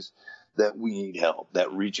guys, that we need help,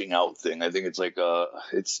 that reaching out thing. I think it's like,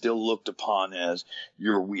 it's still looked upon as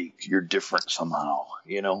you're weak, you're different somehow,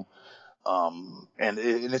 and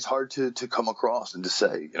it's hard to come across and to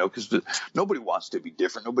say, because nobody wants to be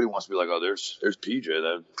different. Nobody wants to be like, oh, there's PJ.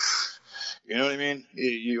 That, you know what I mean?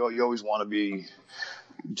 You always want to be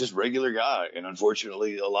just regular guy. And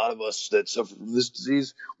unfortunately, a lot of us that suffer from this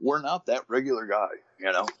disease, we're not that regular guy.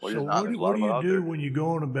 So what do you do when you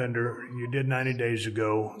go on a bender? You did 90 days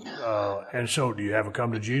ago. And so do you have a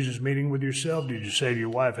come to Jesus meeting with yourself? Did you say to your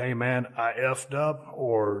wife, hey, man, I effed up?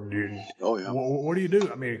 Or what do you do?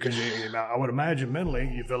 I mean, because I would imagine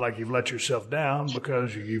mentally you feel like you've let yourself down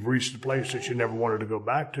because you've reached a place that you never wanted to go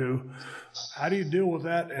back to. How do you deal with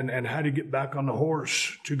that? And how do you get back on the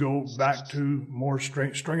horse to go back to more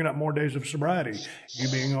stringing up more days of sobriety? You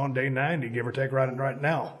being on day 90, give or take right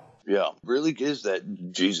now. Yeah, really is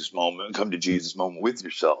that Jesus moment, come to Jesus moment with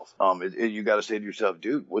yourself. You got to say to yourself,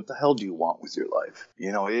 dude, what the hell do you want with your life?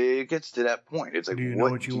 It gets to that point. It's like, do you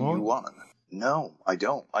know what you want? No, I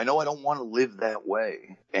don't. I know I don't want to live that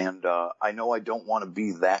way. And I know I don't want to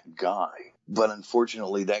be that guy. But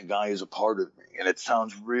unfortunately, that guy is a part of me. And it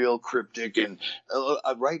sounds real cryptic. And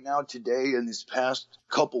right now, today, and these past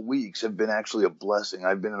couple weeks have been actually a blessing.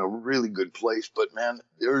 I've been in a really good place. But, man,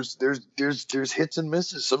 there's hits and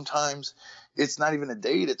misses. Sometimes it's not even a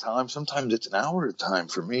day at a time. Sometimes it's an hour at a time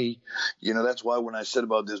for me. That's why when I said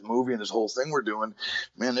about this movie and this whole thing we're doing,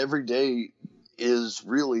 man, every day is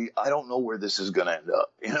really, I don't know where this is going to end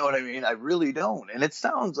up. You know what I mean? I really don't. And it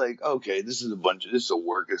sounds like, okay, this is a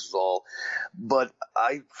work, this is all. But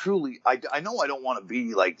I truly, I know I don't want to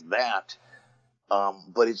be like that.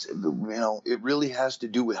 But it's, it really has to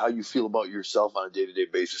do with how you feel about yourself on a day-to-day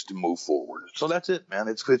basis to move forward. So that's it, man.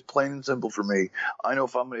 It's plain and simple for me. I know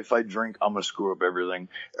if I drink, I'm going to screw up everything.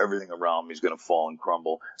 Everything around me is going to fall and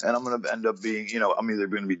crumble. And I'm going to end up being, I'm either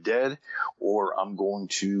going to be dead or I'm going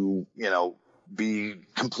to, be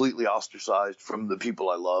completely ostracized from the people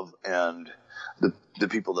I love and the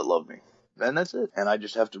people that love me. And that's it. And I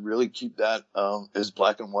just have to really keep that as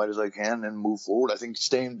black and white as I can and move forward. I think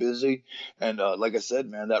staying busy. And like I said,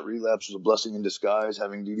 man, that relapse was a blessing in disguise,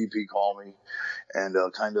 having DDP call me and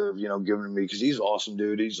kind of, giving me, because he's an awesome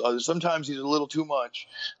dude. Sometimes he's a little too much,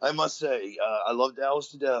 I must say. I love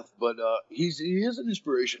Dallas to death, but he is an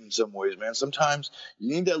inspiration in some ways, man. Sometimes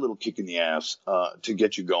you need that little kick in the ass to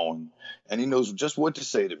get you going. And he knows just what to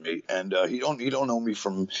say to me. And he don't know me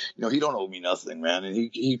from, he don't owe me nothing, man. And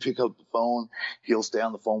he pick up the phone. He'll stay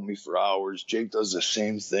on the phone with me for hours. Jake does the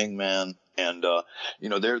same thing, man. And,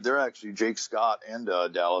 they're actually, Jake Scott and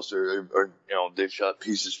Dallas are they've shot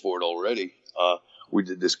pieces for it already. We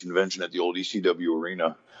did this convention at the old ECW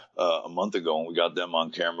arena a month ago, and we got them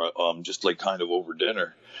on camera just like kind of over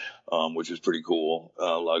dinner. which was pretty cool. A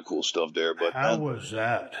lot of cool stuff there. But how was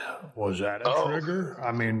that? Was that a trigger?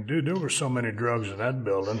 I mean, dude, there were so many drugs in that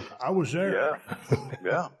building. I was there.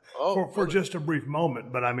 Yeah. For just a brief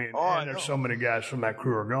moment, but I mean, and there's so many guys from that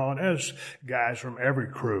crew are gone, as guys from every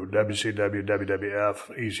crew, WCW,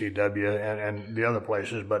 WWF, ECW, and the other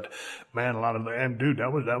places. But man, a lot of and dude,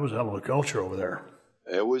 that was a hell of a culture over there.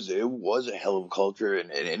 It was a hell of a culture,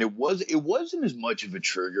 and it wasn't as much of a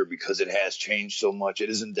trigger because it has changed so much.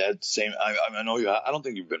 It isn't that same. I know I don't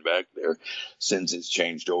think you've been back there since it's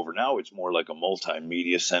changed over. Now it's more like a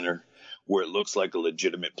multimedia center, where it looks like a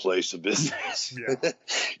legitimate place of business. Yeah.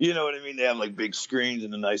 You know what I mean? They have like big screens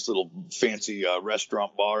and a nice little fancy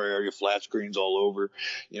restaurant bar area, flat screens all over.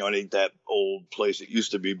 You know, it ain't that old place it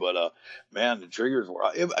used to be, but man, the triggers were,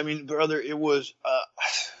 I mean, brother, it was,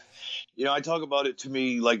 you know, I talk about it to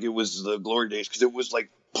me like it was the glory days, because it was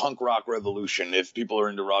like punk rock revolution. If people are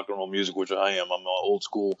into rock and roll music, which I am, I'm an old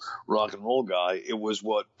school rock and roll guy. It was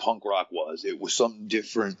what punk rock was. It was something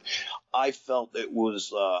different. I felt it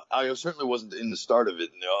was, I certainly wasn't in the start of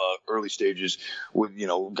it in the early stages with, you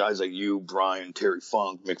know, guys like you, Brian, Terry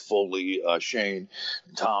Funk, Mick Foley, Shane,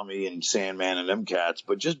 Tommy, and Sandman and them cats,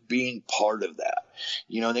 but just being part of that,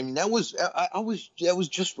 you know what I mean? That was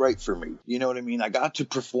just right for me. You know what I mean? I got to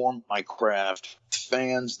perform my craft,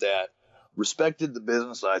 fans that respected the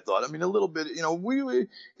business. I thought, I mean, a little bit, you know,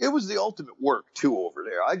 it was the ultimate work too over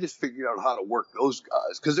there. I just figured out how to work those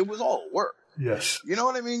guys because it was all work. Yes. You know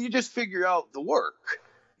what I mean? You just figure out the work.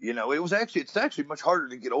 You know, it's actually much harder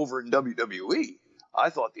to get over in WWE. I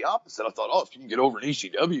thought the opposite. I thought, oh, if you can get over in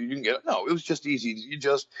ECW, you can get – no, it was just easy. You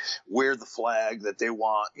just wear the flag that they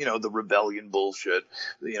want, you know, the rebellion bullshit,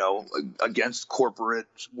 you know, against corporate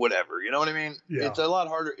whatever. You know what I mean? Yeah. It's a lot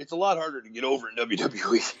harder to get over in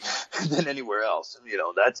WWE than anywhere else. You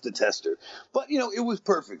know, that's the tester. But, you know, it was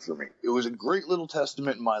perfect for me. It was a great little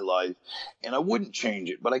testament in my life, and I wouldn't change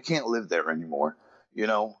it, but I can't live there anymore. You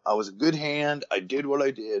know, I was a good hand. I did what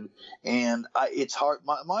I did, and it's hard.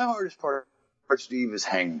 My hardest part, Steve, is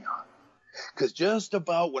hanging on, because just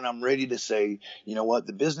about when I'm ready to say, you know what,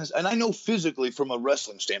 the business, and I know physically from a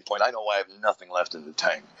wrestling standpoint, I know I have nothing left in the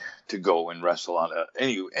tank to go and wrestle on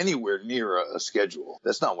anywhere near a schedule.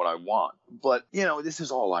 That's not what I want. But, you know, this is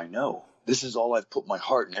all I know. This is all I've put my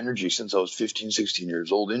heart and energy since I was 15, 16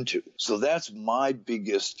 years old into. So that's my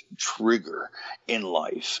biggest trigger in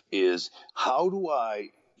life, is how do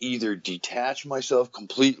I either detach myself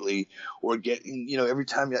completely or get, you know, every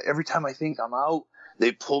time I think I'm out,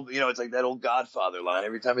 they pull, you know, it's like that old Godfather line.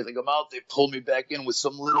 Every time I think I'm out, they pull me back in with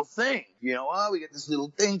some little thing. You know, we got this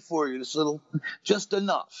little thing for you, this little, just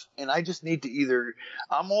enough. And I just need to either,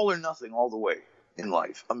 I'm all or nothing all the way in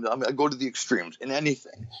life. I go to the extremes in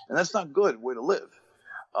anything. And that's not good way to live,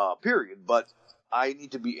 period. But I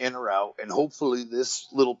need to be in or out. And hopefully this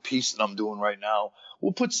little piece that I'm doing right now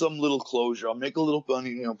will put some little closure. I'll make a little money,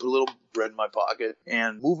 you know, put a little bread in my pocket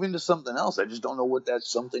and move into something else. I just don't know what that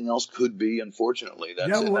something else could be, unfortunately.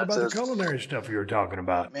 What about the culinary stuff you were talking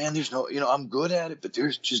about? Man, there's no, you know, I'm good at it, but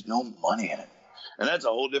there's just no money in it. And that's a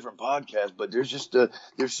whole different podcast, but there's just,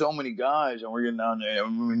 there's so many guys, and we're getting down there, I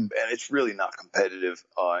mean, and it's really not competitive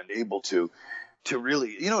and able to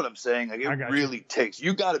really, you know what I'm saying? Like, it really takes,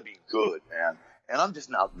 you got to be good, man. And I'm just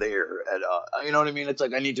not there at, you know what I mean? It's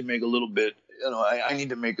like I need to make a little bit, you know, I need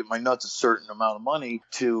to make my nuts a certain amount of money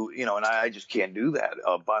to, you know, and I just can't do that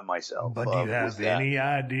by myself. But do you have any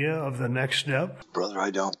idea of the next step? Brother,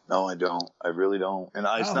 I don't. No, I don't. I really don't. And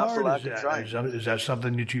it's not for lack of trying. Is that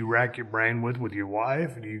something that you rack your brain with your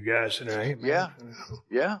wife? Do you guys sit there, hey, man?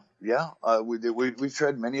 Yeah. We've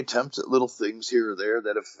tried many attempts at little things here or there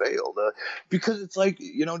that have failed. Because it's like,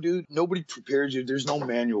 you know, dude, nobody prepares you. There's no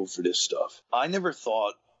manual for this stuff. I never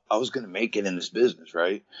thought I was going to make it in this business,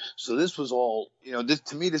 right? So this was all, you know,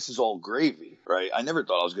 to me, this is all gravy, right? I never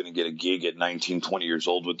thought I was going to get a gig at 19, 20 years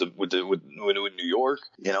old with New York,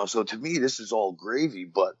 you know. So to me, this is all gravy,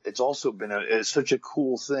 but it's also been it's such a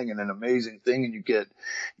cool thing and an amazing thing, and you get,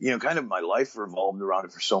 you know, kind of my life revolved around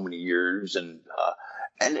it for so many years, and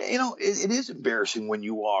you know, it is embarrassing when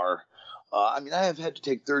you are. I mean, I have had to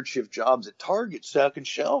take third shift jobs at Target stocking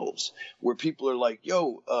shelves where people are like,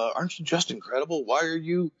 yo, aren't you just incredible? Why are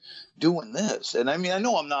you doing this? And I mean, I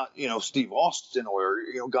know I'm not, you know, Steve Austin or,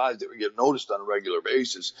 you know, guys that would get noticed on a regular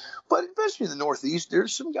basis, but especially in the Northeast,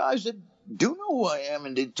 there's some guys that do know who I am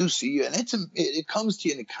and they do see you. And it comes to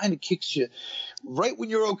you and it kind of kicks you right when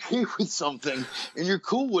you're okay with something and you're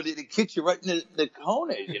cool with it. It kicks you right in the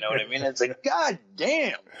cojones, you know what I mean? It's like, God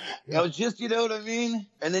damn. It's just, you know what I mean?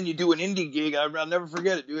 And then you do an indie gig. I'll never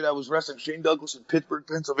forget it, dude. I was wrestling Shane Douglas in Pittsburgh,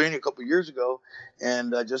 Pennsylvania a couple years ago.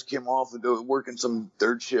 And I just came off of working some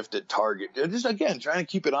third shift at Target. Just, again, trying to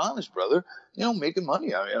keep it honest, brother. You know, making money,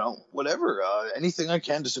 you know, whatever, anything I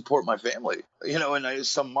can to support my family. You know, and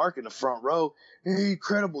some mark in the front row, hey,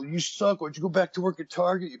 Credible, you suck. Why'd you go back to work at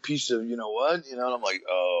Target, you piece of, you know what? You know, and I'm like,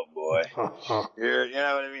 oh, boy. You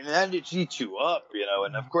know what I mean? That just eats you up, you know.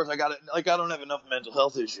 And, of course, I don't have enough mental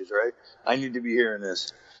health issues, right? I need to be hearing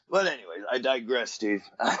this. But anyways, I digress, Steve.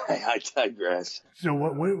 I digress. So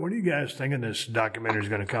what do you guys thinking this documentary is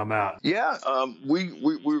going to come out? Yeah,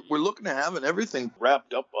 we're looking to having everything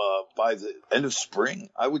wrapped up by the end of spring.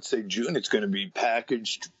 I would say June. It's going to be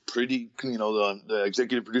packaged pretty. You know, the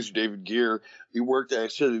executive producer David Gear. He worked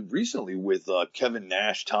actually recently with Kevin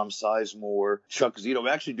Nash, Tom Sizemore, Chuck Zito. I'm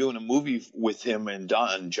actually doing a movie with him and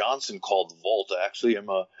Don Johnson called Vault. Actually, I'm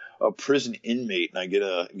a prison inmate, and I get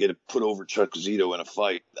to put over Chuck Zito in a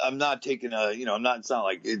fight. I'm not taking it's not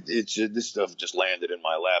like it's this stuff just landed in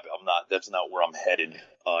my lap. That's not where I'm headed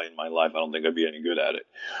in my life. I don't think I'd be any good at it,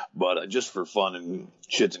 but just for fun and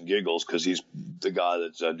shits and giggles, because he's the guy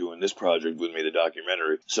that's doing this project with me, the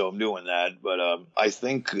documentary. So I'm doing that. But I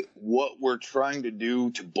think what we're trying to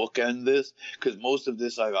do to bookend this, because most of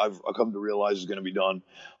this I've come to realize is going to be done,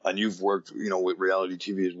 and you've worked, you know, with reality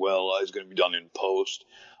TV as well, is going to be done in post.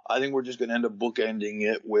 I think we're just going to end up bookending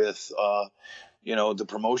it with, you know, the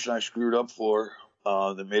promotion I screwed up for,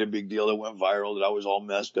 that made a big deal, that went viral, that I was all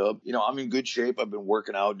messed up. You know, I'm in good shape. I've been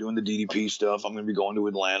working out, doing the DDP stuff. I'm going to be going to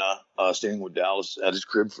Atlanta, staying with Dallas at his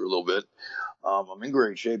crib for a little bit. I'm in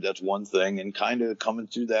great shape. That's one thing. And kind of coming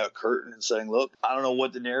through that curtain and saying, look, I don't know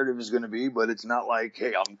what the narrative is going to be, but it's not like,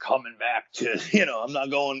 hey, I'm coming back to, you know, I'm not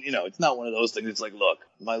going, you know, it's not one of those things. It's like, look,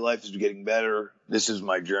 my life is getting better. This is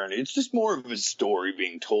my journey. It's just more of a story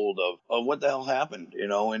being told of what the hell happened, you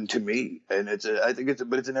know, and to me. And it's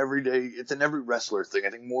an everyday, it's an every wrestler thing.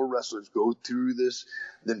 I think more wrestlers go through this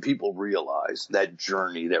than people realize, that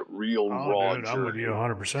journey, that real raw dude, journey. I'm with you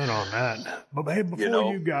 100% on that. But hey,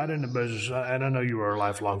 before you got into business, and I know you were a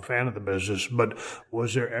lifelong fan of the business, but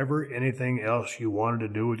was there ever anything else you wanted to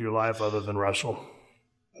do with your life other than wrestle?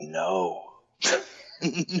 No.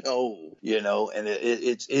 No, you know, and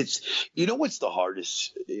it's you know what's the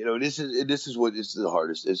hardest, you know, this is what is the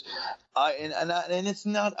hardest is it's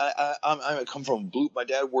not I come from my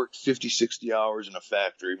dad worked 50, 60 hours in a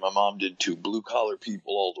factory. My mom did too, blue collar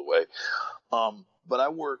people all the way. But I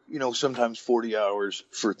work, you know, sometimes 40 hours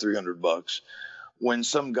for $300. When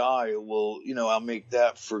some guy will, you know, I'll make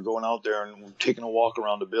that for going out there and taking a walk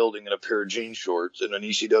around the building in a pair of jean shorts and an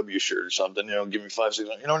ECW shirt or something, you know, give me $500,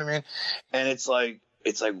 $600, you know what I mean? And it's like,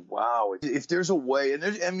 wow, if there's a way, and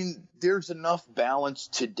there's enough balance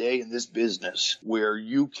today in this business where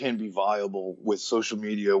you can be viable with social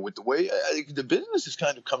media, with the way I think the business is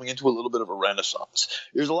kind of coming into a little bit of a renaissance.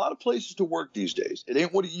 There's a lot of places to work these days. It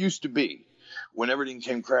ain't what it used to be when everything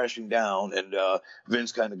came crashing down and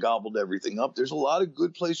Vince kind of gobbled everything up. There's a lot of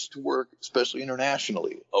good places to work, especially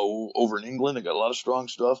internationally. Over in England, they got a lot of strong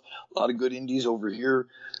stuff, a lot of good indies over here.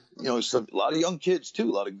 You know, a lot of young kids, too,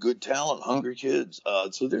 a lot of good talent, hungry kids.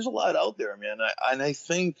 So there's a lot out there, man. And I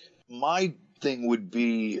think my thing would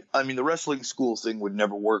be, I mean, the wrestling school thing would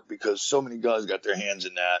never work because so many guys got their hands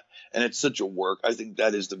in that. And it's such a work. I think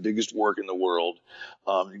that is the biggest work in the world.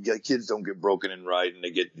 Kids don't get broken in right and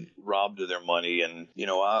they get robbed of their money. And, you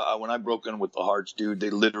know, when I broke in with the Hearts, dude, they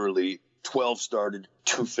literally 12 started,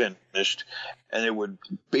 2 finished. And they would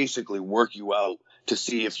basically work you out to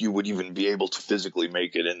see if you would even be able to physically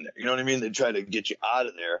make it in there. You know what I mean? They try to get you out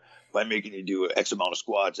of there by making you do X amount of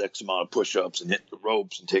squats, X amount of push-ups, and hit the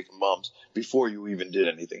ropes and taking bumps before you even did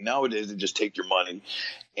anything. Nowadays, they just take your money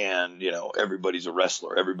and, you know, everybody's a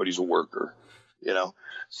wrestler. Everybody's a worker, you know?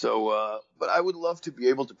 So, but I would love to be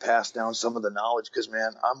able to pass down some of the knowledge because,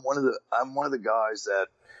 man, I'm one of the guys that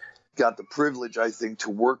got the privilege, I think,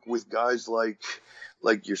 to work with guys like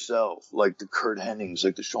yourself, like the Kurt Hennings,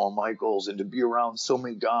 like the Shawn Michaels, and to be around so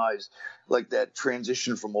many guys like that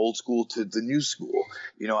transition from old school to the new school.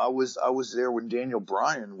 You know, I was there when Daniel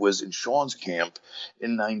Bryan was in Shawn's camp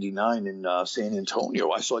in '99 in San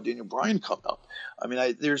Antonio. I saw Daniel Bryan come up. I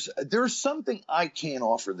mean, there's something I can't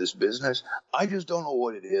offer this business. I just don't know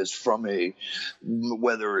what it is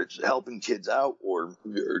whether it's helping kids out or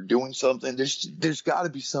doing something. There's got to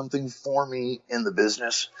be something for me in the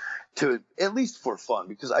business to at least for fun,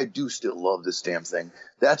 because I do still love this damn thing.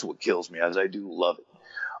 That's what kills me, as I do love it.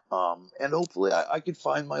 And hopefully I could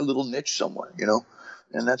find my little niche somewhere,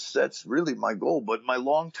 and that's really my goal. But my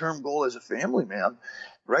long-term goal as a family man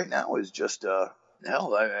right now is just,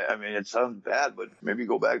 hell, I mean, it sounds bad, but maybe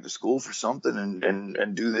go back to school for something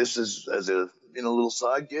and do this as a little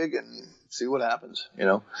side gig and see what happens,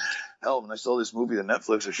 Hell, when I saw this movie on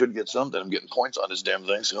Netflix, I should get something. I'm getting points on this damn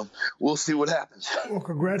thing, so we'll see what happens. Well,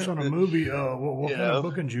 congrats on the movie. What kind of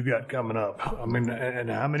bookings you got coming up? I mean, and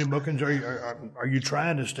how many bookings are you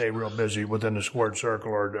trying to stay real busy within the Squared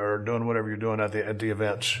Circle or doing whatever you're doing at the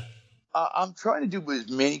events? I'm trying to do as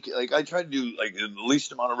many, I try to do the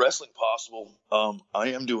least amount of wrestling possible. I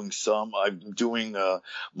am doing some. I'm doing,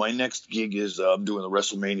 my next gig is, I'm doing the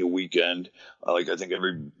WrestleMania weekend. I think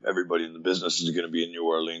everybody in the business is going to be in New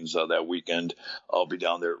Orleans, that weekend. I'll be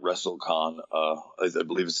down there at WrestleCon. I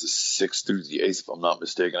believe it's the 6th through the 8th, if I'm not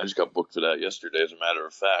mistaken. I just got booked for that yesterday, as a matter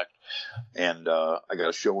of fact. And, I got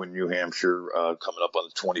a show in New Hampshire, coming up on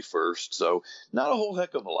the 21st. So not a whole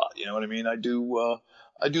heck of a lot. You know what I mean? I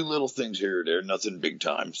do little things here or there, nothing big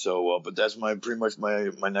time. So, but that's pretty much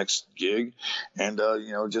my next gig. And,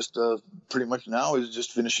 just pretty much now is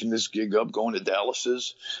just finishing this gig up, going to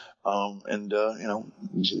Dallas's.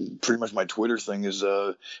 Pretty much my Twitter thing is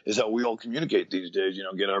how we all communicate these days,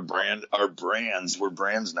 get our brands. We're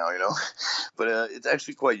brands now, but, it's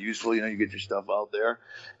actually quite useful. You get your stuff out there.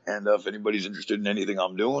 And, if anybody's interested in anything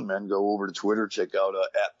I'm doing, man, go over to Twitter, check out,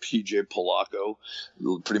 at PJ Polacco.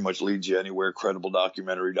 It'll pretty much leads you anywhere,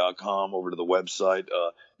 credibledocumentary.com, over to the website.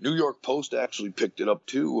 New York Post actually picked it up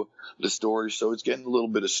too, the story. So it's getting a little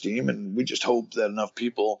bit of steam, and we just hope that enough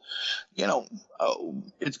people,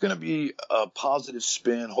 it's going to be a positive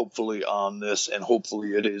spin, hopefully, on this, and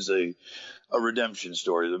hopefully it is a redemption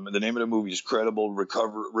story. The name of the movie is Credible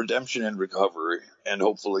Redemption and Recovery, and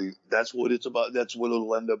hopefully that's what it's about. That's what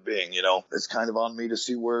it'll end up being. It's kind of on me to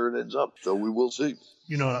see where it ends up. So we will see.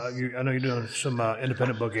 I know you're doing some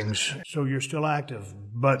independent bookings, so you're still active,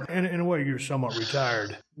 but in a way you're somewhat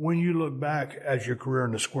retired. When you look back at your career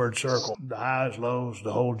in the Squared Circle, the highs, lows,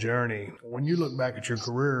 the whole journey, when you look back at your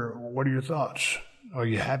career, what are your thoughts? Are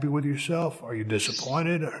you happy with yourself? Are you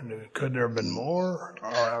disappointed? Could there have been more?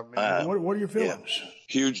 What are your feelings? Yeah.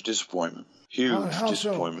 Huge disappointment. Huge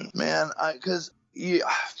disappointment. So? Man, I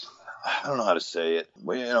don't know how to say it,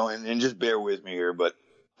 but, and just bear with me here, but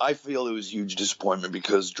I feel it was huge disappointment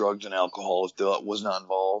because drugs and alcohol, if that was not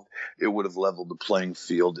involved, it would have leveled the playing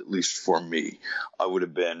field, at least for me. I would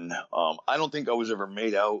have been, I don't think I was ever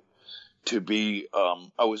made out to be,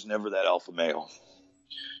 I was never that alpha male.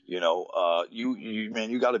 You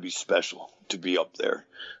got to be special to be up there.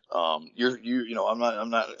 I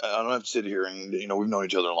don't have to sit here and, we've known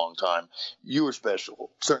each other a long time. You are special.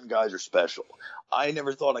 Certain guys are special. I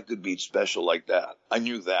never thought I could be special like that. I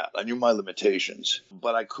knew that. I knew my limitations,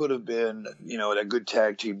 but I could have been, that good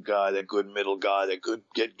tag team guy, that good middle guy, that good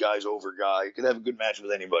get guys over guy. I could have a good match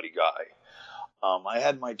with anybody guy. I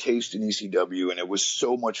had my taste in ECW, and it was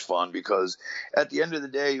so much fun because at the end of the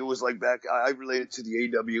day, it was like I related to the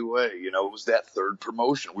AWA. It was that third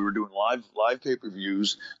promotion. We were doing live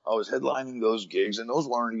pay-per-views. I was headlining those gigs, and those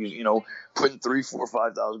weren't, putting 3,000, 4,000,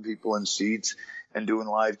 5,000 people in seats and doing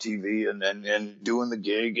live TV and doing the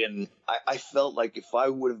gig. And I felt like if I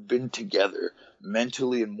would have been together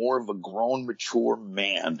mentally and more of a grown, mature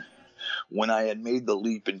man when I had made the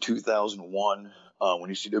leap in 2001,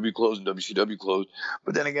 when ECW closed and WCW closed.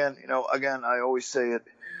 But then again, I always say it,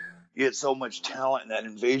 you had so much talent in that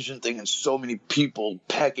invasion thing and so many people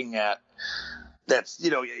pecking at,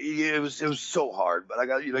 it was so hard,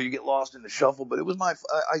 but you get lost in the shuffle, but it was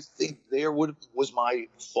I think was my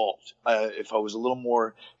fault. If I was a little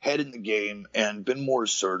more head in the game and been more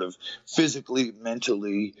assertive physically,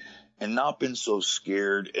 mentally, and not been so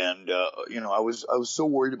scared. And, I was so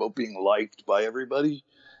worried about being liked by everybody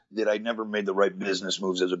that I never made the right business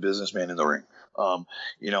moves as a businessman in the ring. I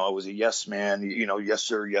was a yes man, yes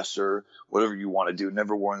sir, whatever you want to do,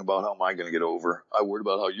 never worrying about how am I going to get over. I worried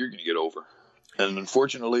about how you're going to get over. And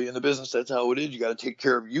unfortunately in the business, that's how it is. You got to take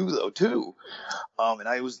care of you though too. And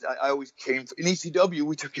I always came in ECW,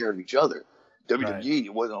 we took care of each other. WWE,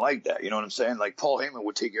 it wasn't like that. You know what I'm saying? Like Paul Heyman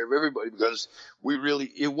would take care of everybody because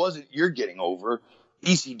it wasn't you're getting over.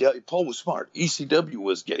 Paul was smart. ECW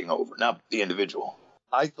was getting over, not the individual.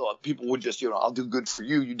 I thought people would just, I'll do good for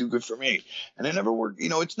you, you do good for me. And it never worked.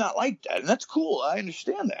 It's not like that. And that's cool. I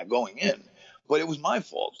understand that going in. But it was my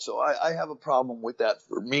fault. So I have a problem with that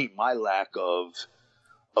for me, my lack of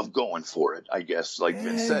going for it, I guess, like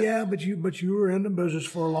Vince said. Yeah, but you were in the business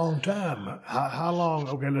for a long time. How long?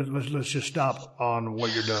 Okay, let's just stop on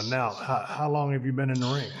what you're doing now. How long have you been in the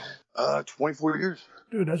ring? 24 years.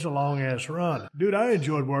 Dude, that's a long-ass run. Dude, I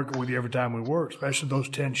enjoyed working with you every time we worked, especially those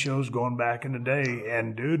 10 shows going back in the day.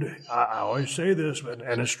 And, dude, I always say this,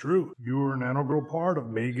 and it's true. You were an integral part of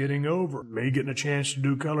me getting over, me getting a chance to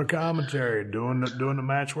do color commentary, doing the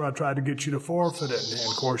match where I tried to get you to forfeit it.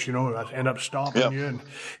 And, of course, you know, I end up stopping you, and,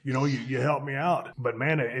 you know, you helped me out. But,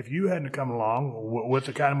 man, if you hadn't come along with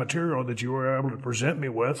the kind of material that you were able to present me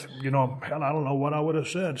with, you know, hell, I don't know what I would have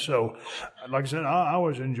said. So, like I said, I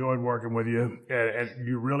always enjoyed working with you, and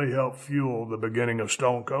you really helped fuel the beginning of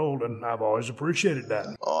Stone Cold, and I've always appreciated that.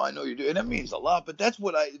 Oh, I know you do, and that means a lot. But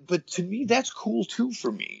but to me, that's cool too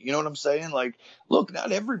for me. You know what I'm saying? Like, look,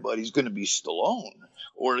 not everybody's going to be Stallone,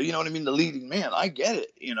 or you know what I mean, the leading man. I get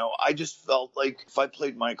it. You know, I just felt like if I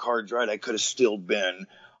played my cards right, I could have still been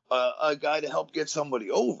a guy to help get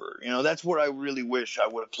somebody over. You know, that's where I really wish I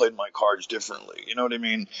would have played my cards differently. You know what I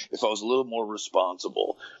mean? If I was a little more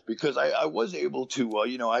responsible, because I was able to,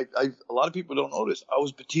 you know, a lot of people don't notice. I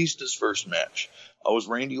was Batista's first match. I was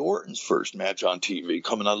Randy Orton's first match on TV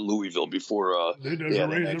coming out of Louisville before they had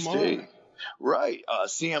NXT. Right.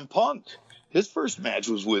 CM Punk. His first match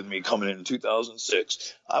was with me coming in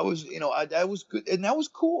 2006. I was, you know, I was good, and that was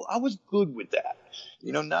cool. I was good with that.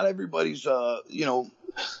 You know, not everybody's, you know,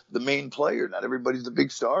 the main player. Not everybody's the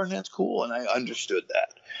big star, and that's cool, and I understood that.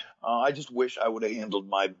 I just wish I would have handled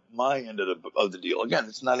my end of the deal. Again,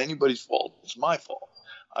 it's not anybody's fault. It's my fault.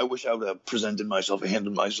 I wish I would have presented myself and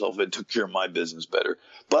handled myself and took care of my business better.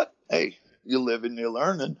 But, hey, you live and you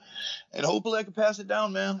learn, and hopefully I can pass it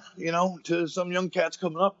down, man, you know, to some young cats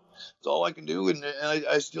coming up. It's all I can do, and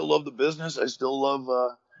I still love the business. I still love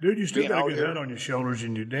dude, you still got a good head on your shoulders,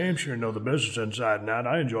 and you damn sure know the business inside and out.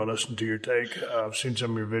 I enjoy listening to your take. I've seen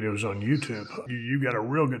some of your videos on YouTube. You got a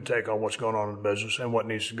real good take on what's going on in the business and what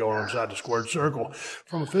needs to go on inside the squared circle.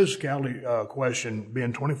 From a physicality question,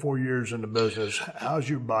 being 24 years in the business, how's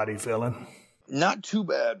your body feeling? Not too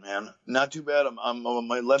bad, man. Not too bad. I'm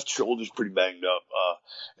my left shoulder's pretty banged up.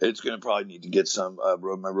 It's gonna probably need to get some.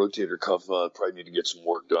 My rotator cuff probably need to get some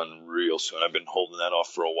work done real soon. I've been holding that off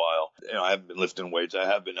for a while. You know, I haven't been lifting weights. I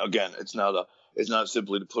have been. Again, it's not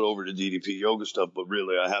simply to put over the DDP yoga stuff, but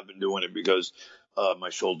really I have been doing it because my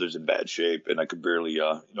shoulder's in bad shape and I could barely.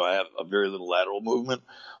 You know, I have a very little lateral movement.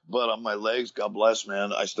 But on my legs, God bless,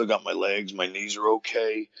 man, I still got my legs. My knees are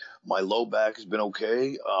okay. My low back has been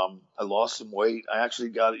okay. I lost some weight. I actually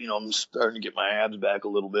got, you know, I'm starting to get my abs back a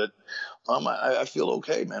little bit. I feel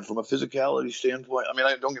okay, man, from a physicality standpoint. I mean,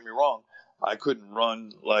 don't get me wrong. I couldn't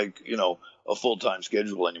run like, you know, a full-time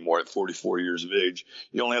schedule anymore at 44 years of age.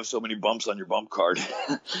 You only have so many bumps on your bump card.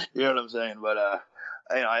 You know what I'm saying? But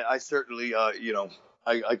I certainly, you know,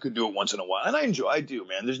 I could do it once in a while. And I do,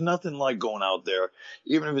 man. There's nothing like going out there,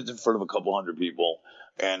 even if it's in front of a couple hundred people.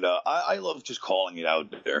 And I love just calling it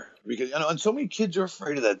out there because, you know, and so many kids are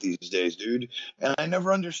afraid of that these days, dude. And I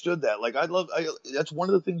never understood that. Like, that's one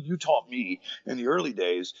of the things you taught me in the early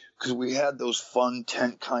days because we had those fun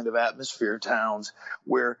tent kind of atmosphere towns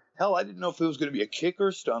where, hell, I didn't know if it was going to be a kick or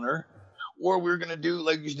a stunner. Or we were going to do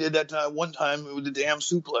like you did that time one time with the damn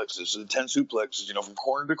suplexes, the 10 suplexes, you know, from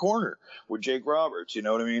corner to corner with Jake Roberts. You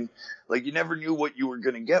know what I mean? Like you never knew what you were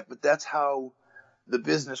going to get, but that's how the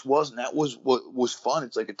business was, and that was what was fun.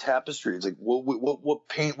 It's like a tapestry. It's like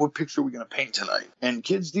what picture are we going to paint tonight? And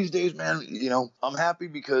kids these days, man, you know, I'm happy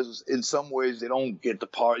because in some ways they don't get the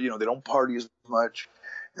party. You know, they don't party as much,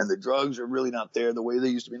 and the drugs are really not there the way they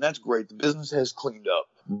used to be. And that's great. The business has cleaned up.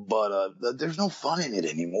 But there's no fun in it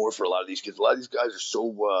anymore for a lot of these kids. A lot of these guys are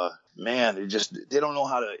so, man, they don't know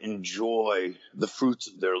how to enjoy the fruits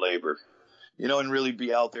of their labor, you know, and really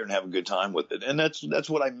be out there and have a good time with it. And that's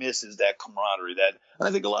what I miss is that camaraderie. And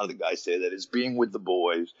I think a lot of the guys say that is being with the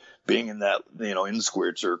boys, being in that, you know, in the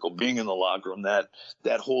squared circle, being in the locker room, that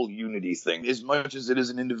whole unity thing. As much as it is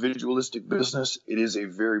an individualistic business, it is a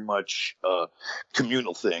very much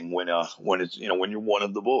communal thing when it's, you know, when you're one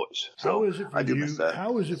of the boys. So how is it for I do you? miss that.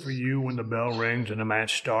 How is it for you when the bell rings and the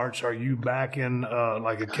match starts? Are you back in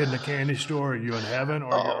like a kid in a candy store? Are you in heaven,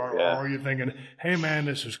 or are you thinking, hey man,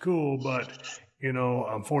 this is cool, but you know,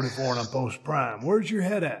 I'm 44 and I'm post prime? Where's your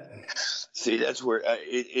head at? See, that's where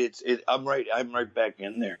I'm right back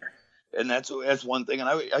in there, and that's one thing. And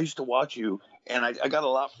I used to watch you, and I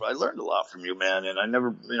learned a lot from you, man. And I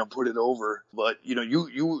never, you know, put it over. But you know,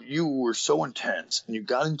 you were so intense, and you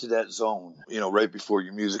got into that zone, you know, right before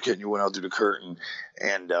your music hit, and you went out through the curtain,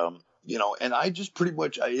 and you know, and I just pretty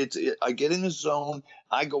much I get in the zone.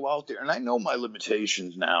 I go out there, and I know my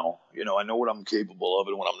limitations now. You know, I know what I'm capable of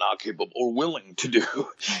and what I'm not capable or willing to do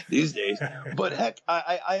these days. But heck,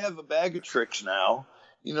 I have a bag of tricks now.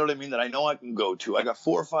 You know what I mean? That I know I can go to. I got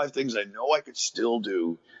 4 or 5 things I know I could still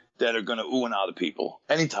do that are going to ooh and out of people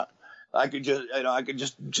anytime. I could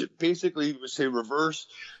just basically say reverse,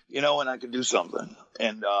 and I could do something.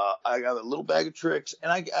 And I got a little bag of tricks,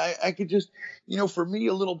 and I could just, for me,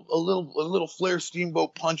 a little Flair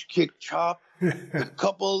Steamboat punch, kick, chop, a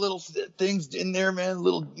couple of little things in there, man.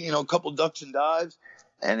 A couple ducks and dives,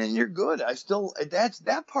 and then you're good.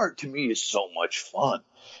 That part to me is so much fun.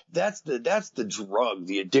 That's the drug,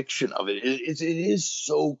 the addiction of it. It is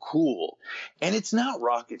so cool, and it's not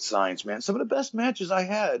rocket science, man. Some of the best matches I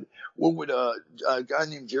had were with a guy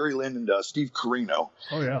named Jerry Lynn and Steve Carino.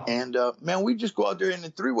 Oh yeah. And man, we just go out there and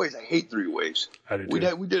in 3-ways. I hate 3-ways.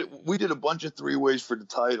 We did a bunch of 3-ways for the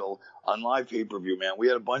title on live pay-per-view, man. We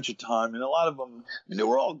had a bunch of time, and a lot of them, they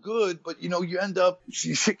were all good, but you end up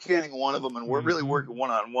shit-canning one of them, and we're really working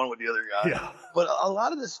one-on-one with the other guy. Yeah. But a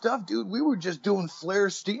lot of the stuff, dude, we were just doing Flair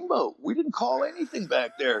Steamboat. We didn't call anything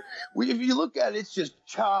back there. If you look at it, it's just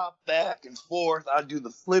chop back and forth. I'd do the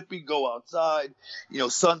flippy, go outside,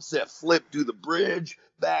 sunset flip, do the bridge,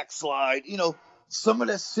 backslide, some of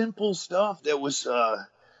that simple stuff that was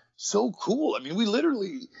so cool. I mean,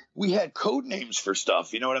 we had code names for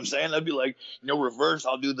stuff. You know what I'm saying? I'd be like, reverse.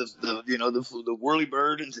 I'll do the whirly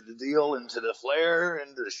bird into the deal, into the Flair,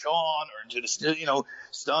 into the Sean, or into the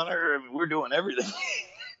stunner. I mean, we're doing everything.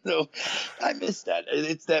 So I miss that.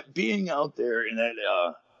 It's that being out there in that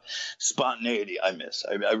spontaneity. I miss.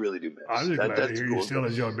 I really do miss. I'm just glad to hear you still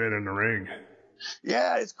enjoy being in the ring.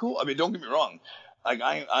 Yeah, it's cool. I mean, don't get me wrong. Like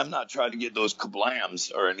I'm not trying to get those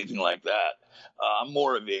kablams or anything like that. I'm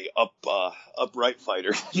more of a upright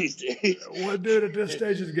fighter these days. Well, dude, at this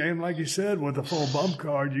stage of the game, like you said, with a full bump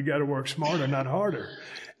card, you got to work smarter, not harder.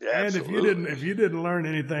 Yeah, and if you didn't learn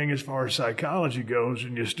anything as far as psychology goes,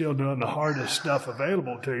 and you're still doing the hardest stuff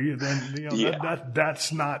available to you, then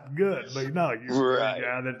that's not good. But no, you're right. a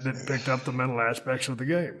guy that picked up the mental aspects of the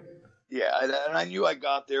game. Yeah, and I knew I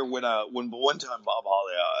got there when one time Bob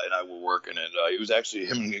Holly and I were working, and it was actually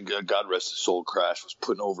him and God rest his soul, Crash was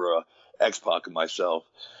putting over X-Pac and myself,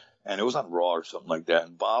 and it was on Raw or something like that.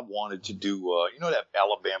 And Bob wanted to do that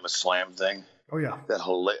Alabama Slam thing. Oh yeah,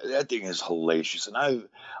 that thing is hellacious, and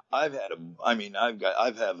I've had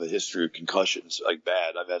a history of concussions, like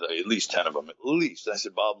bad. I've had at least 10 of them, at least. And I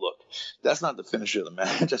said, Bob, look, that's not the finish of the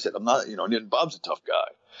match. I said, I'm not, and Bob's a tough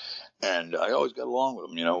guy, and I always got along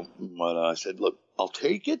with him, But I said, look, I'll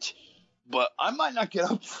take it, but I might not get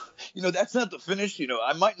up. That's not the finish.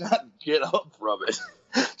 I might not get up from it.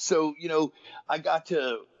 So I got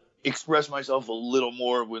to express myself a little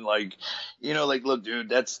more when look, dude,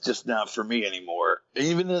 that's just not for me anymore. And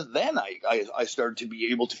even then I started to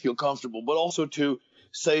be able to feel comfortable, but also to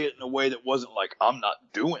say it in a way that wasn't like I'm not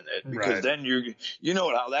doing it, because then you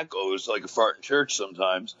know how that goes, like a fart in church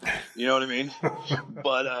sometimes. You know what I mean?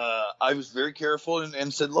 But I was very careful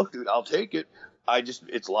and said, look, dude, I'll take it.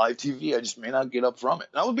 It's live TV. I just may not get up from it.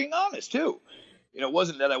 And I was being honest too. It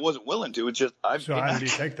wasn't that I wasn't willing to. It's just So how did you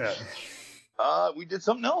take that? We did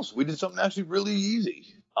something else. We did something actually really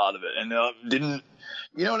easy out of it, and didn't.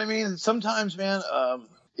 You know what I mean? Sometimes, man,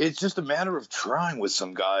 it's just a matter of trying with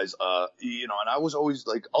some guys. And I was always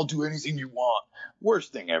like, "I'll do anything you want."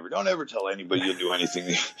 Worst thing ever. Don't ever tell anybody you'll do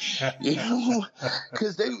anything.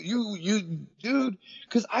 Because dude.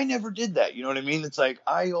 Because I never did that. You know what I mean? It's like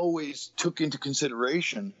I always took into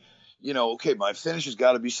consideration. Okay, my finish has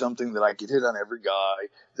got to be something that I could hit on every guy,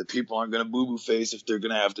 that people aren't going to boo-boo face if they're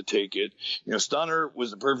going to have to take it. Stunner was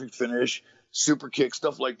the perfect finish, super kick,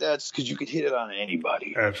 stuff like that, because you could hit it on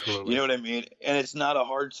anybody. Absolutely. You know what I mean? And it's not a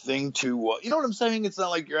hard thing to, you know what I'm saying? It's not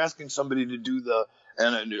like you're asking somebody to do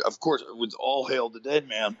and of course, it was all hail the dead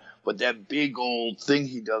man, but that big old thing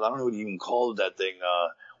he does, I don't know what he even called that thing,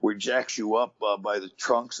 where he jacks you up by the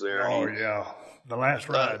trunks there. Oh, yeah. The last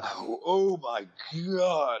ride. Oh my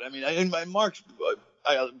God! I mean, in my March,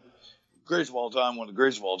 greatest of all time, one of the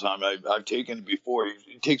greatest of all time. I've taken it before.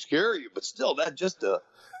 He takes care of you, but still, that just the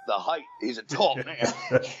height. He's a tall man.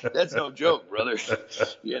 That's no joke, brother.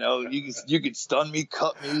 You could stun me,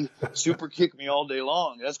 cut me, super kick me all day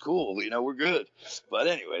long. That's cool. We're good. But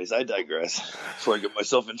anyways, I digress before I get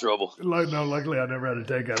myself in trouble. Luckily I never had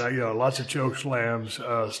to take that. Lots of choke slams,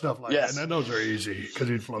 stuff like that. And those are easy because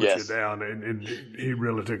he'd float you down, and he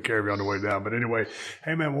really took care of you on the way down. But anyway,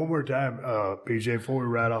 hey man, one more time, PJ, before we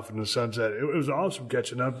ride off in the sunset, it was awesome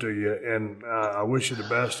catching up to you, and I wish you the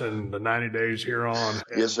best in the 90 days here on.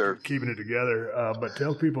 Yes, Yes, sir. Keeping it together. But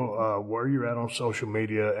tell people where you're at on social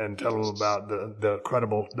media and tell them about the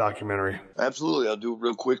Credible documentary. Absolutely. I'll do it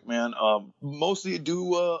real quick, man. Mostly I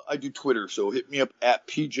do Twitter, so hit me up at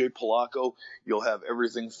PJ Polacco. You'll have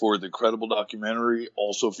everything for the Credible documentary.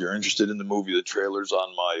 Also, if you're interested in the movie, the trailer's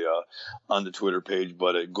on my on the Twitter page,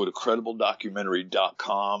 but go to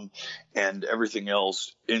credibledocumentary.com and everything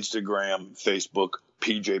else, Instagram, Facebook,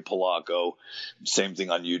 PJ Polacco. Same thing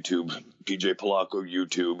on YouTube, PJ Polacco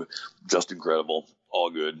YouTube, Just Incredible. All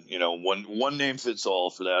good. You know, one name fits all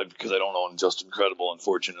for that because I don't own Just Incredible,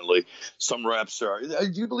 unfortunately. Some rap star.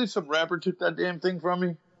 Do you believe some rapper took that damn thing from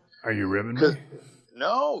me? Are you ribbing me?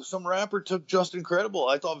 No, some rapper took Just Incredible.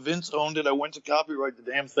 I thought Vince owned it. I went to copyright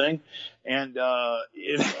the damn thing, and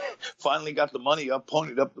it finally got the money up,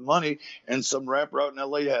 ponied up the money, and some rapper out in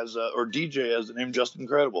L.A. has, or DJ has the name Just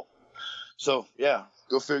Incredible. So, yeah,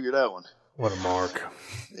 go figure that one. What a mark.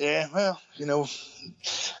 Yeah, well, you know,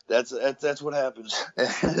 that's what happens.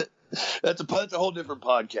 That's a whole different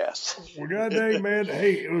podcast. Well, God dang, man.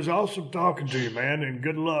 Hey, it was awesome talking to you, man, and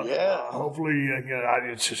good luck. Yeah. Hopefully,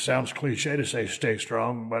 it just sounds cliche to say stay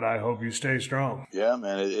strong, but I hope you stay strong. Yeah,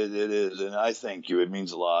 man, it is, and I thank you. It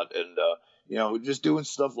means a lot, and you know, just doing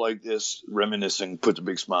stuff like this, reminiscing, puts a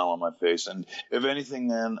big smile on my face. And if anything,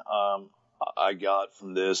 then I got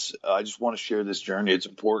from this, I just want to share this journey. It's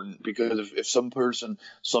important because if some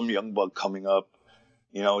young buck coming up,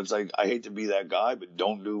 you know, it's like, I hate to be that guy, but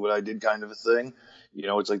don't do what I did kind of a thing. You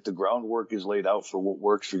know, it's like the groundwork is laid out for what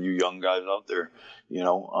works for you young guys out there, you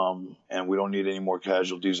know, and we don't need any more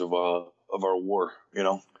casualties of our war, you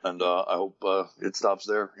know, and I hope it stops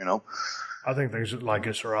there, you know. I think things like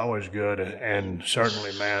this are always good, and certainly,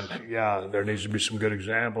 man, yeah, there needs to be some good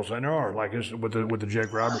examples, and there are, like this with the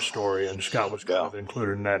Jake Roberts story, and Scott was kind of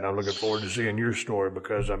included in that, and I'm looking forward to seeing your story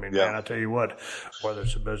because, I mean, man, I tell you what, whether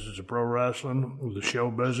it's the business of pro wrestling, the show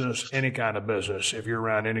business, any kind of business, if you're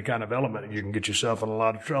around any kind of element, you can get yourself in a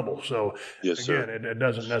lot of trouble. So, again, it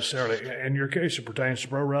doesn't necessarily, in your case, it pertains to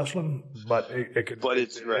pro wrestling, but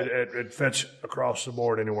it fits across the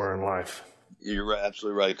board anywhere in life. You're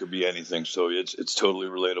absolutely right. It could be anything. So it's totally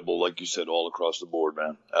relatable, like you said, all across the board,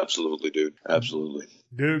 man. Absolutely, dude. Absolutely.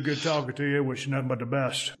 Dude, good talking to you. Wish you nothing but the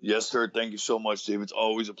best. Yes, sir. Thank you so much, Steve. It's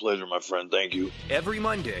always a pleasure, my friend. Thank you. Every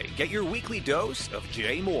Monday, get your weekly dose of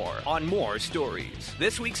Jay Moore on More Stories.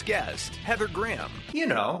 This week's guest, Heather Graham. You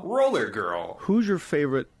know, Roller Girl. Who's your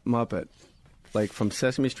favorite Muppet? Like from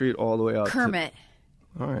Sesame Street all the way up Kermit.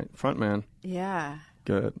 All right. Front man. Yeah.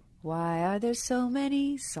 Good. Why are there so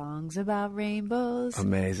many songs about rainbows?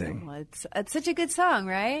 Amazing. Well, it's such a good song,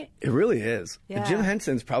 right? It really is. Yeah. Jim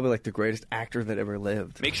Henson's probably like the greatest actor that ever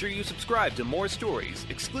lived. Make sure you subscribe to More Stories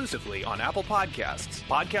exclusively on Apple Podcasts,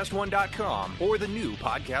 PodcastOne.com, or the new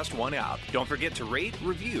Podcast One app. Don't forget to rate,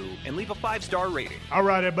 review, and leave a 5-star rating. All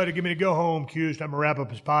right, everybody, give me the go-home cues. I'm going to wrap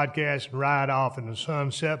up this podcast and ride off in the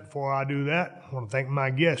sunset. Before I do that, I want to thank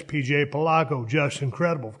my guest, PJ Polacco, Just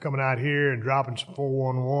Incredible, for coming out here and dropping some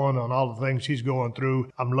 411 on all the things he's going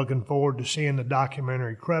through. I'm looking forward to seeing the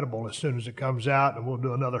documentary Credible as soon as it comes out, and we'll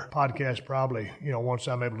do another podcast probably, you know, once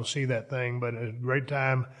I'm able to see that thing. But it's a great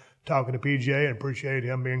time talking to PJ, and appreciate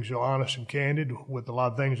him being so honest and candid with a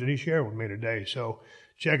lot of things that he shared with me today. So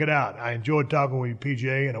check it out. I enjoyed talking with you,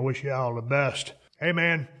 PJ, and I wish you all the best. Hey,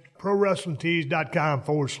 man.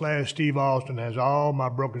 ProWrestlingTees.com/Steve Austin has all my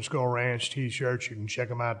Broken Skull Ranch t-shirts. You can check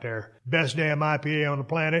them out there. Best damn IPA on the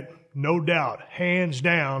planet. No doubt. Hands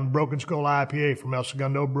down, Broken Skull IPA from El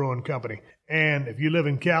Segundo Brewing Company. And if you live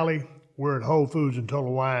in Cali, we're at Whole Foods and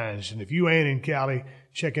Total Wines. And if you ain't in Cali,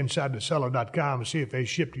 check InsideTheCellar.com and see if they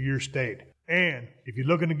ship to your state. And if you're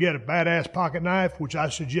looking to get a badass pocket knife, which I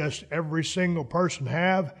suggest every single person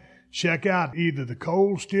have, check out either the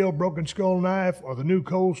Cold Steel Broken Skull knife or the new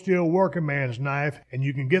Cold Steel Working Man's knife, and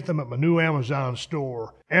you can get them at my new Amazon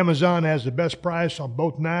store. Amazon has the best price on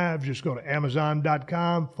both knives. Just go to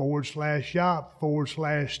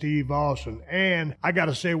Amazon.com/shop/Steve Austin. And I got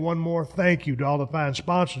to say one more thank you to all the fine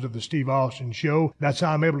sponsors of the Steve Austin Show. That's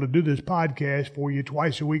how I'm able to do this podcast for you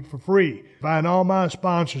twice a week for free. Find all my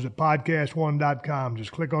sponsors at PodcastOne.com.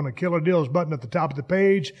 Just click on the Killer Deals button at the top of the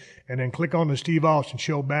page, and then click on the Steve Austin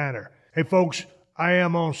Show banner. Hey, folks, I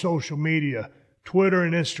am on social media, Twitter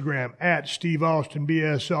and Instagram, at Steve Austin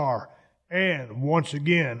BSR. And once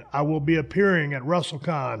again, I will be appearing at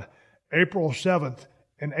WrestleCon April 7th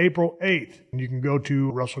and April 8th. And you can go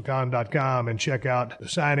to WrestleCon.com and check out the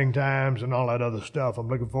signing times and all that other stuff. I'm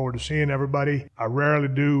looking forward to seeing everybody. I rarely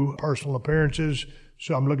do personal appearances,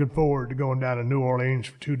 so I'm looking forward to going down to New Orleans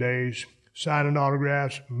for 2 days, signing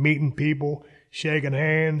autographs, meeting people, shaking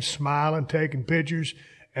hands, smiling, taking pictures,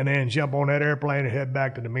 and then jump on that airplane and head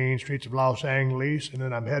back to the mean streets of Los Angeles. And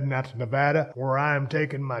then I'm heading out to Nevada, where I am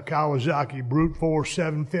taking my Kawasaki Brute Force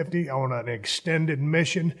 750 on an extended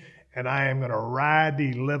mission, and I am going to ride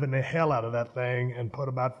the living the hell out of that thing and put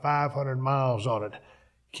about 500 miles on it.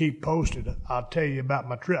 Keep posted. I'll tell you about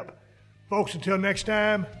my trip. Folks, until next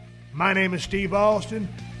time, my name is Steve Austin,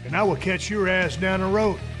 and I will catch your ass down the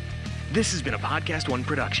road. This has been a Podcast One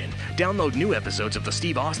production. Download new episodes of The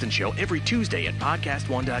Steve Austin Show every Tuesday at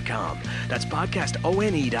podcastone.com. That's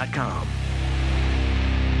podcastone.com.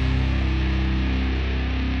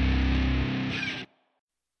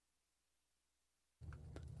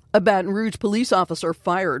 A Baton Rouge police officer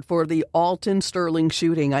fired for the Alton Sterling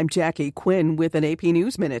shooting. I'm Jackie Quinn with an AP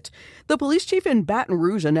News Minute. The police chief in Baton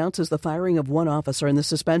Rouge announces the firing of one officer and the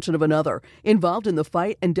suspension of another involved in the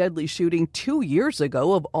fight and deadly shooting 2 years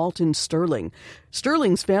ago of Alton Sterling.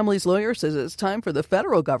 Sterling's family's lawyer says it's time for the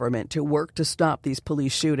federal government to work to stop these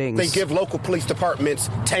police shootings. They give local police departments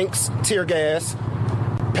tanks, tear gas,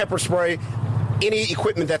 pepper spray, any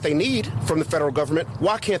equipment that they need from the federal government.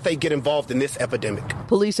 Why can't they get involved in this epidemic?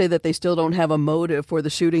 Police say that they still don't have a motive for the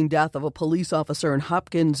shooting death of a police officer in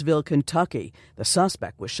Hopkinsville, Kentucky. The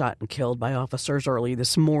suspect was shot and killed by officers early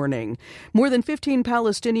this morning. More than 15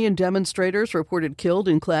 Palestinian demonstrators reported killed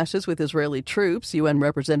in clashes with Israeli troops. UN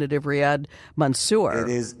Representative Riyad Mansour. It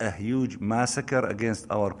is a huge massacre against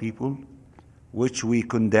our people, which we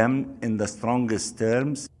condemn in the strongest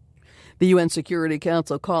terms. The UN Security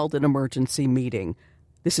Council called an emergency meeting.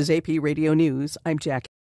 This is AP Radio News. I'm Jackie.